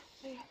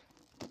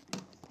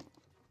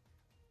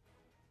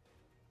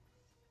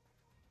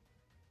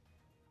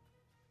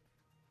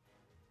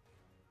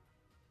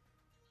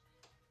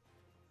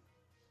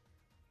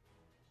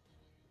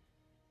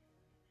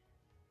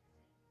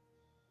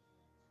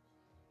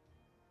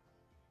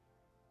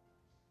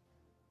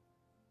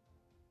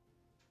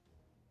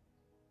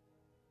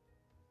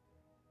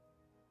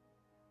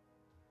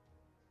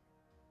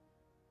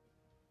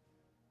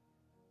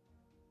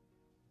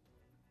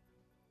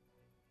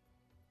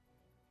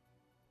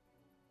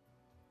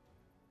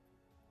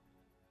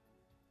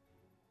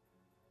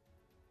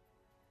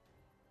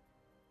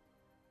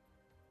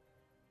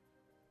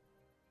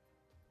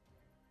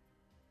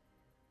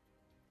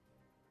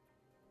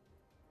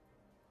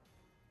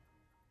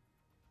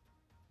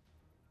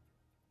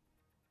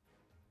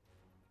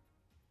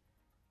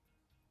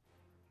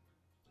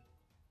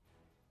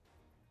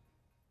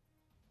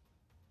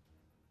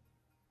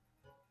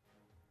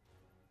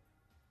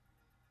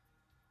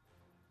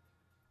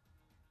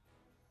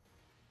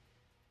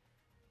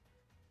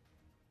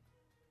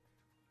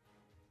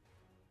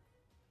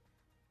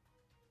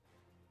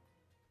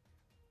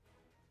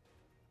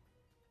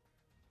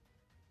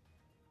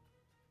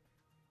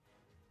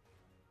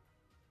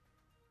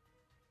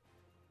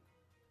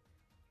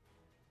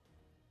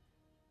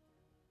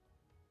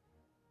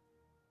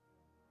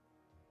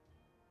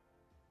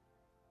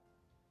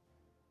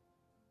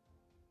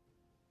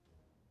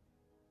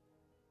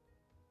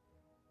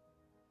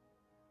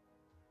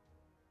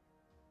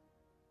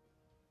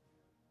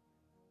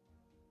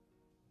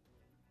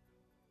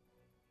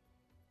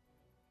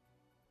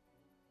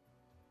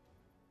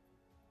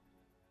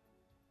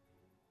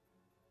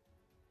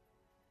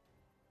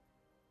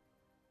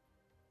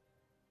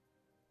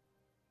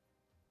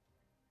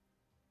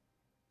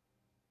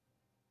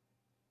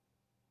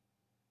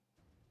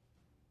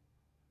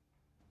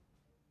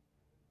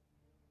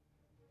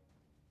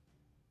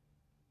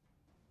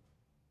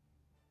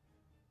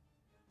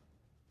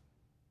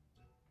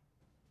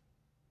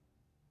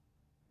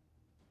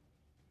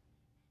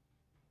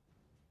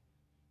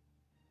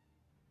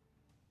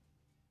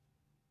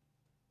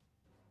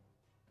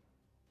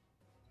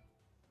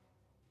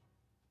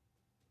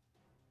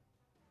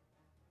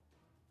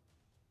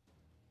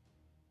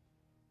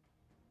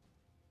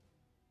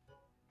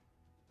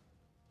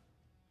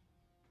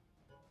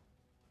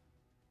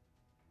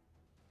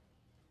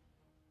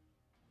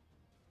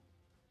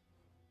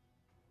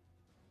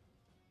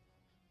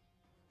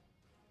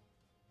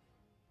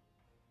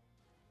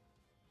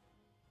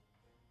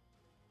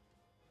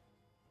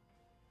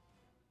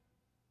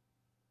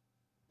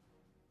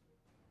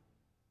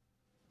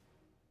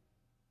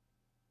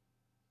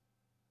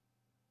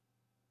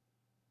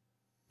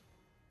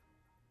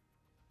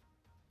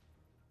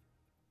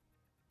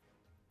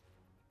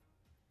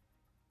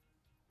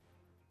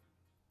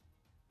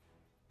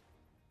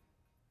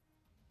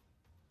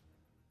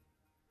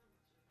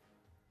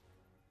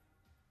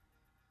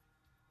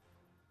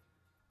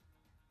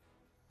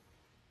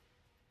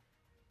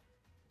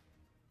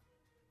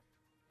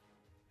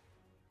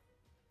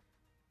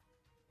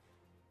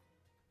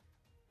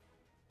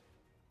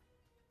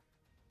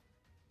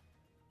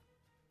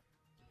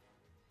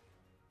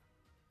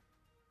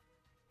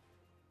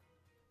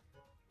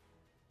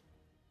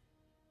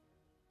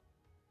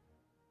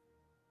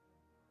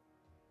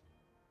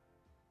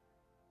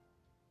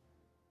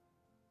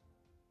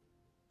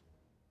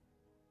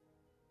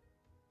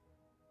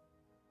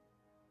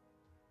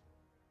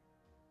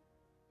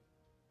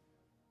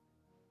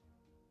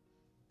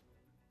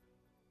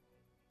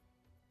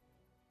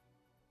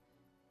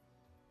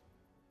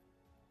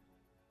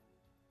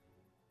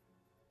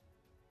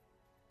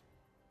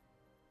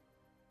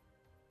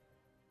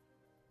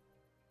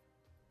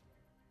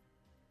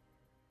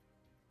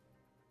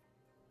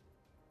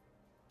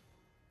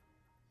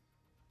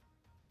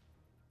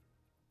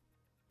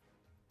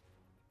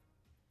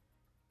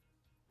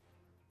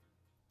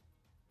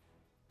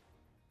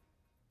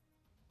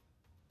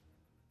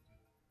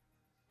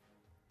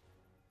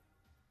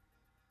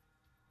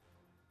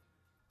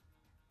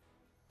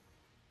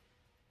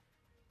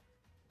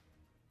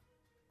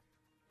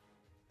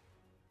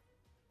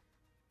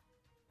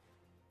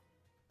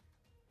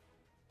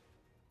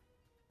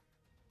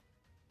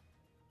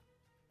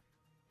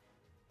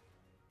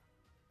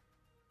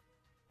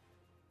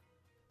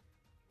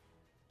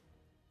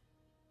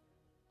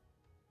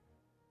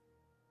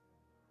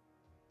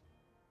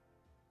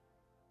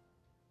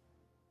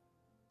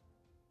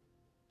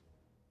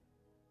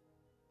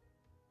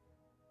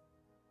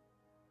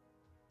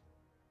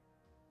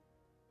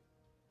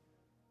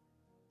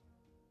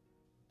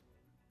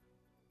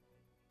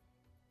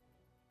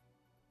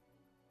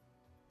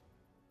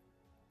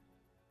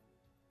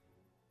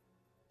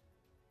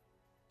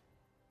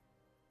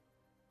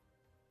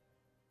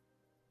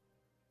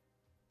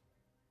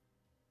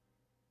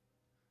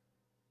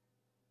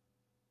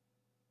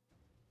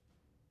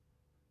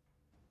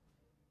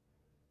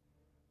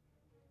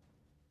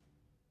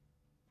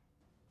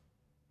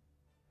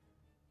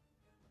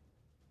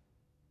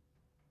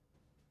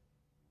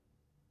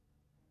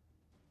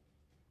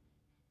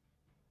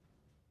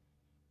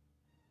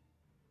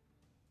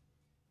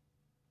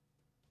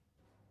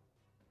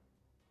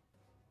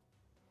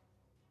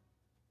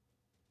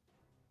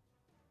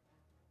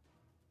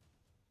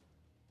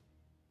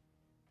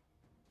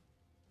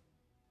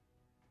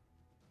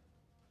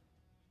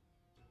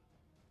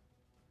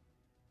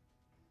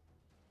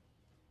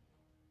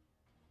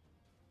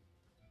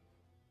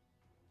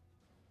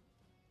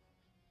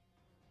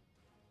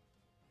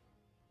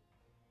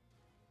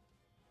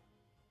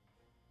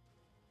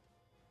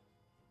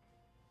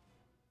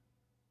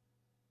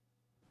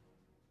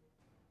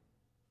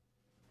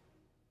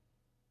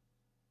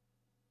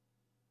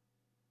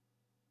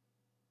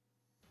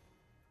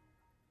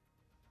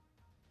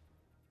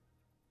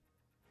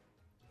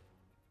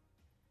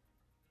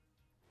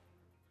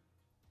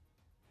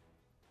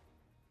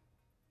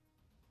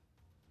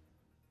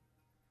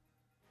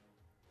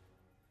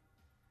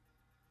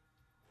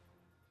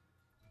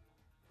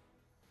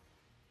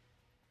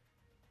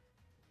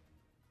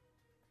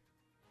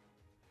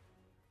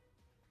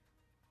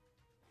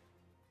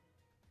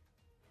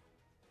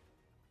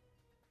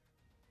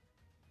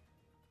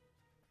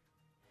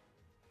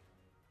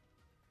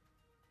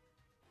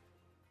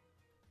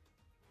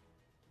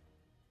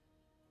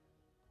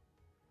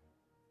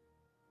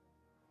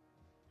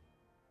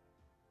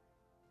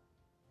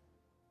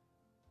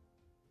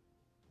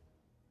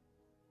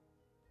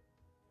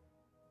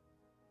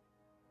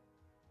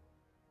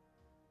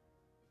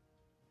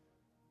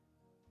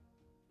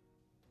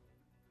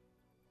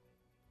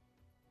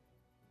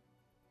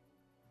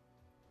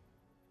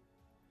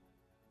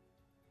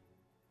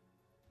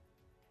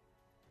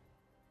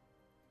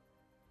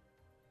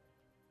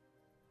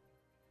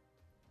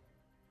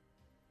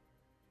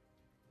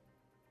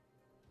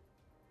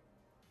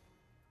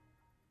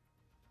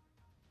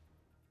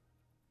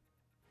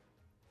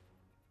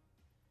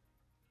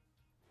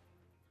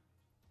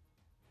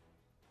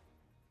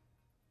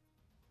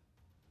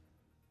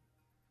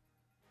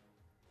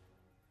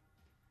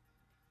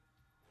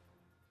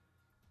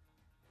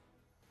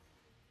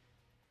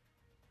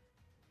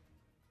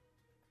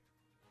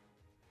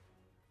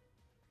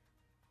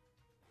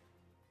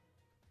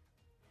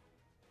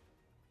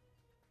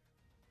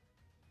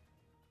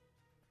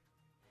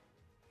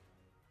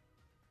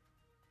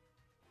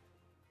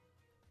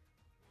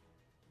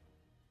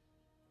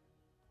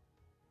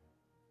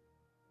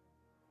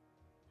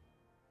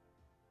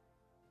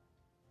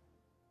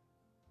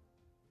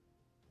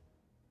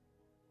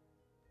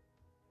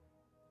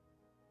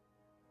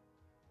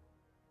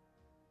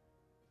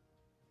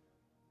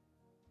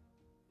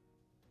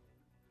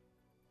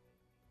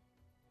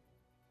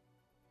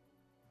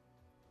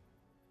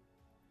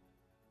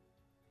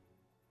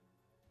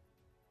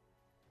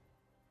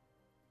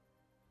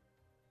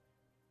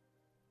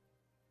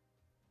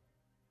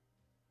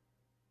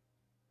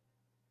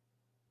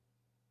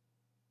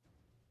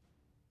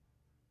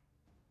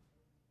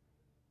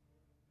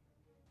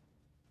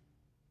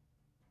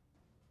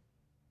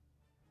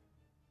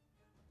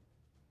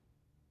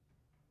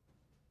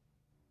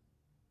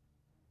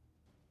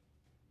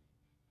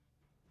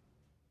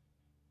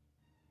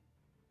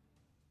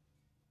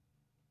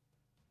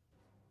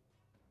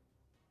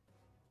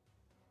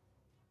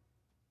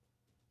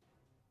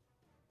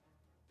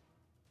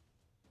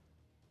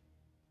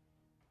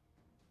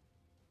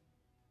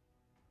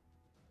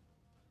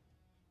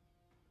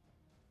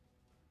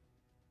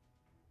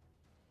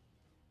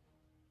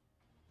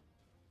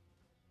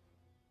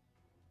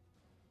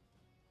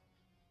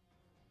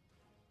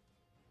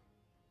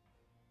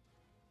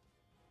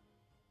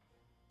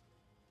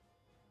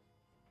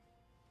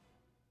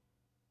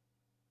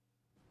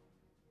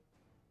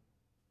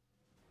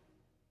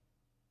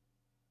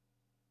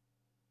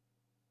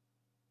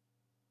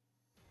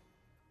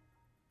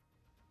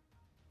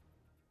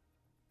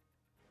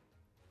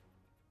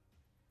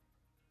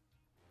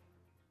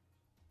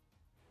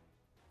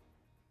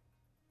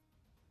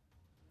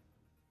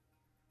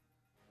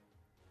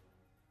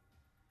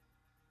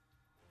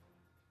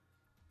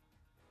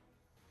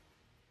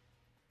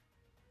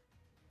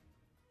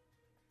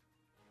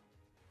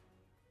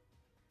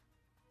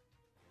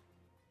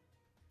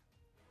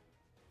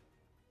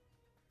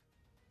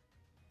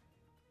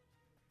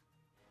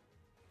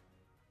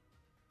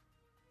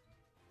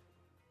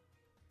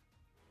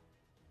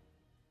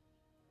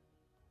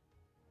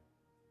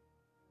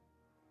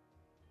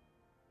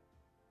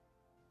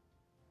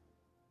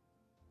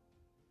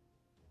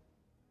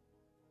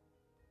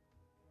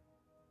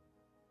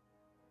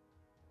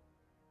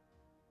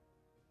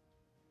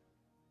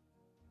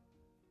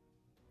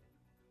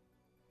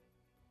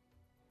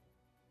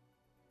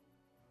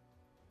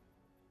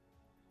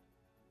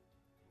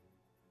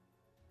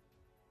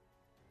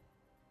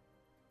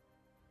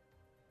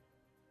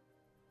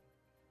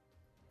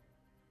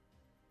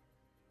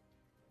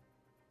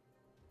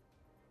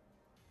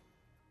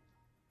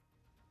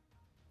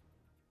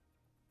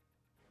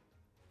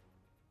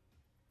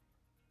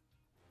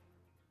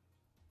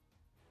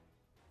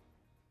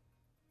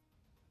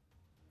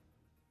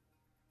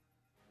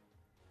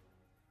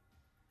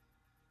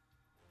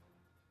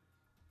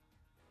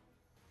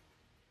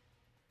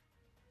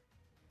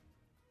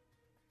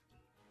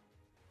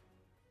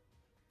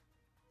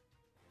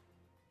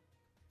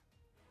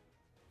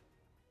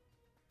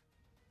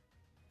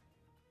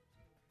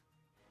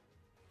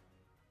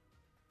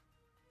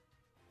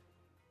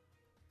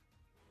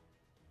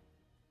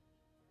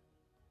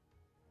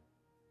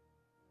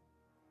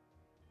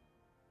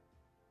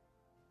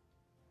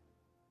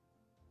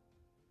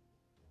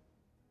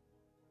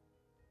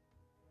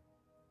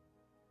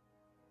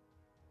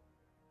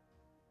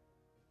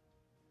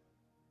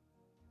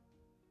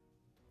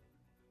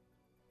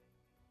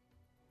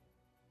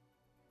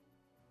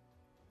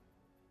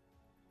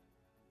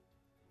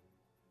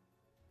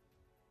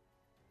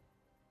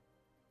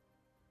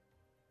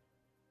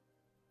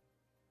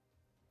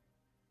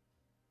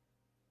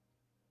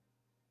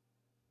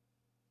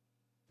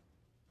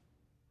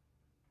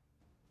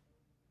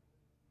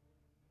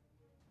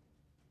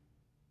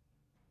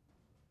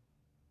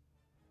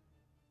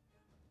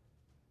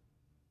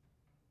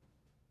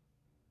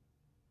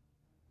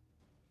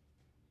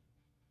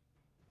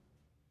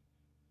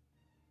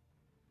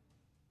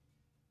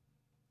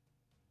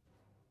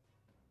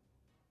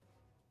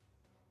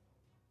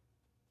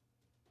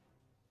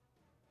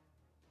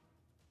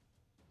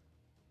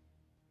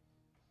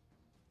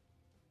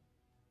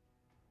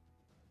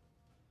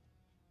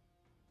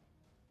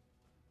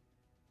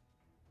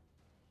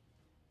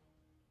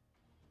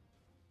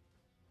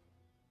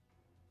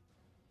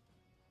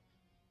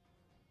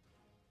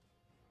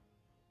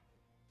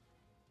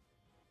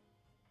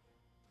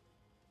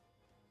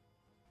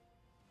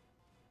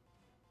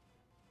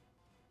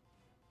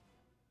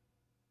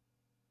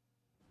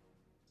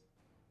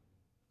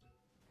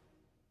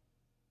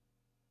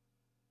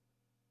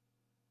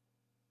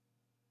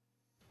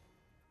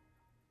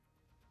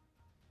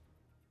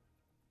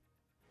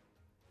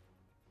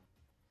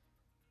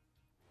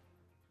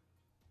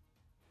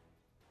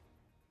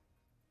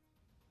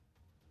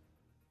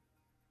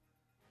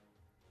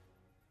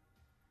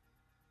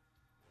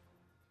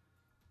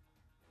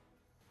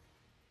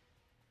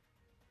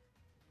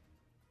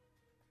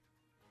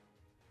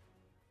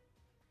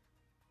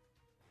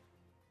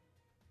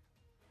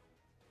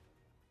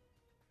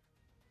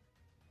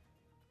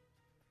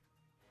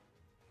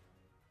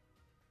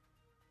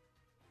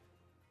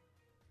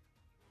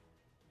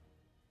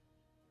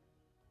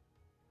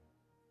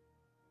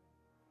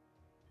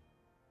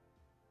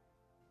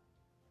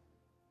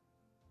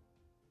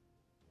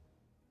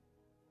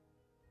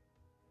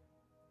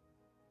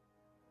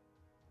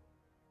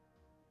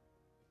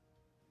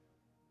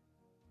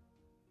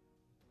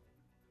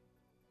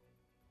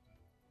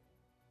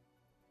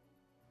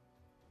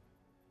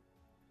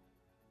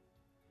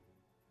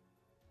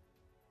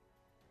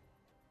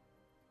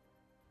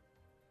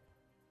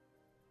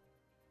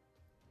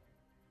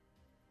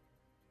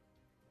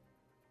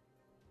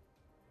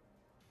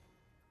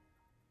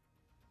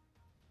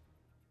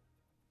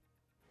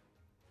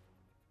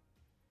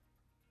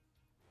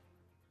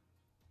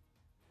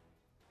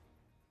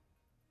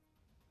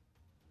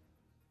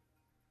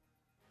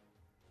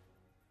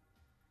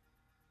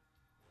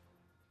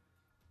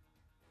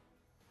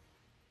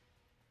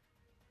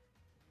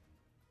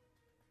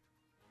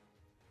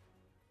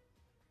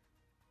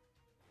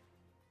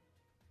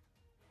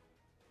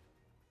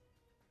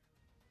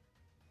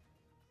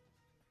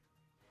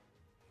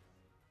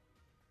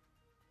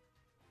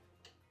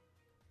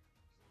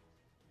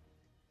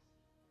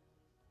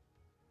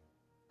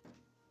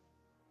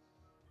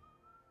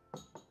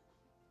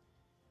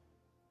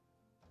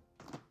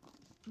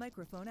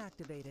 Microphone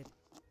activated.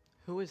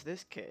 Who is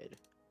this kid?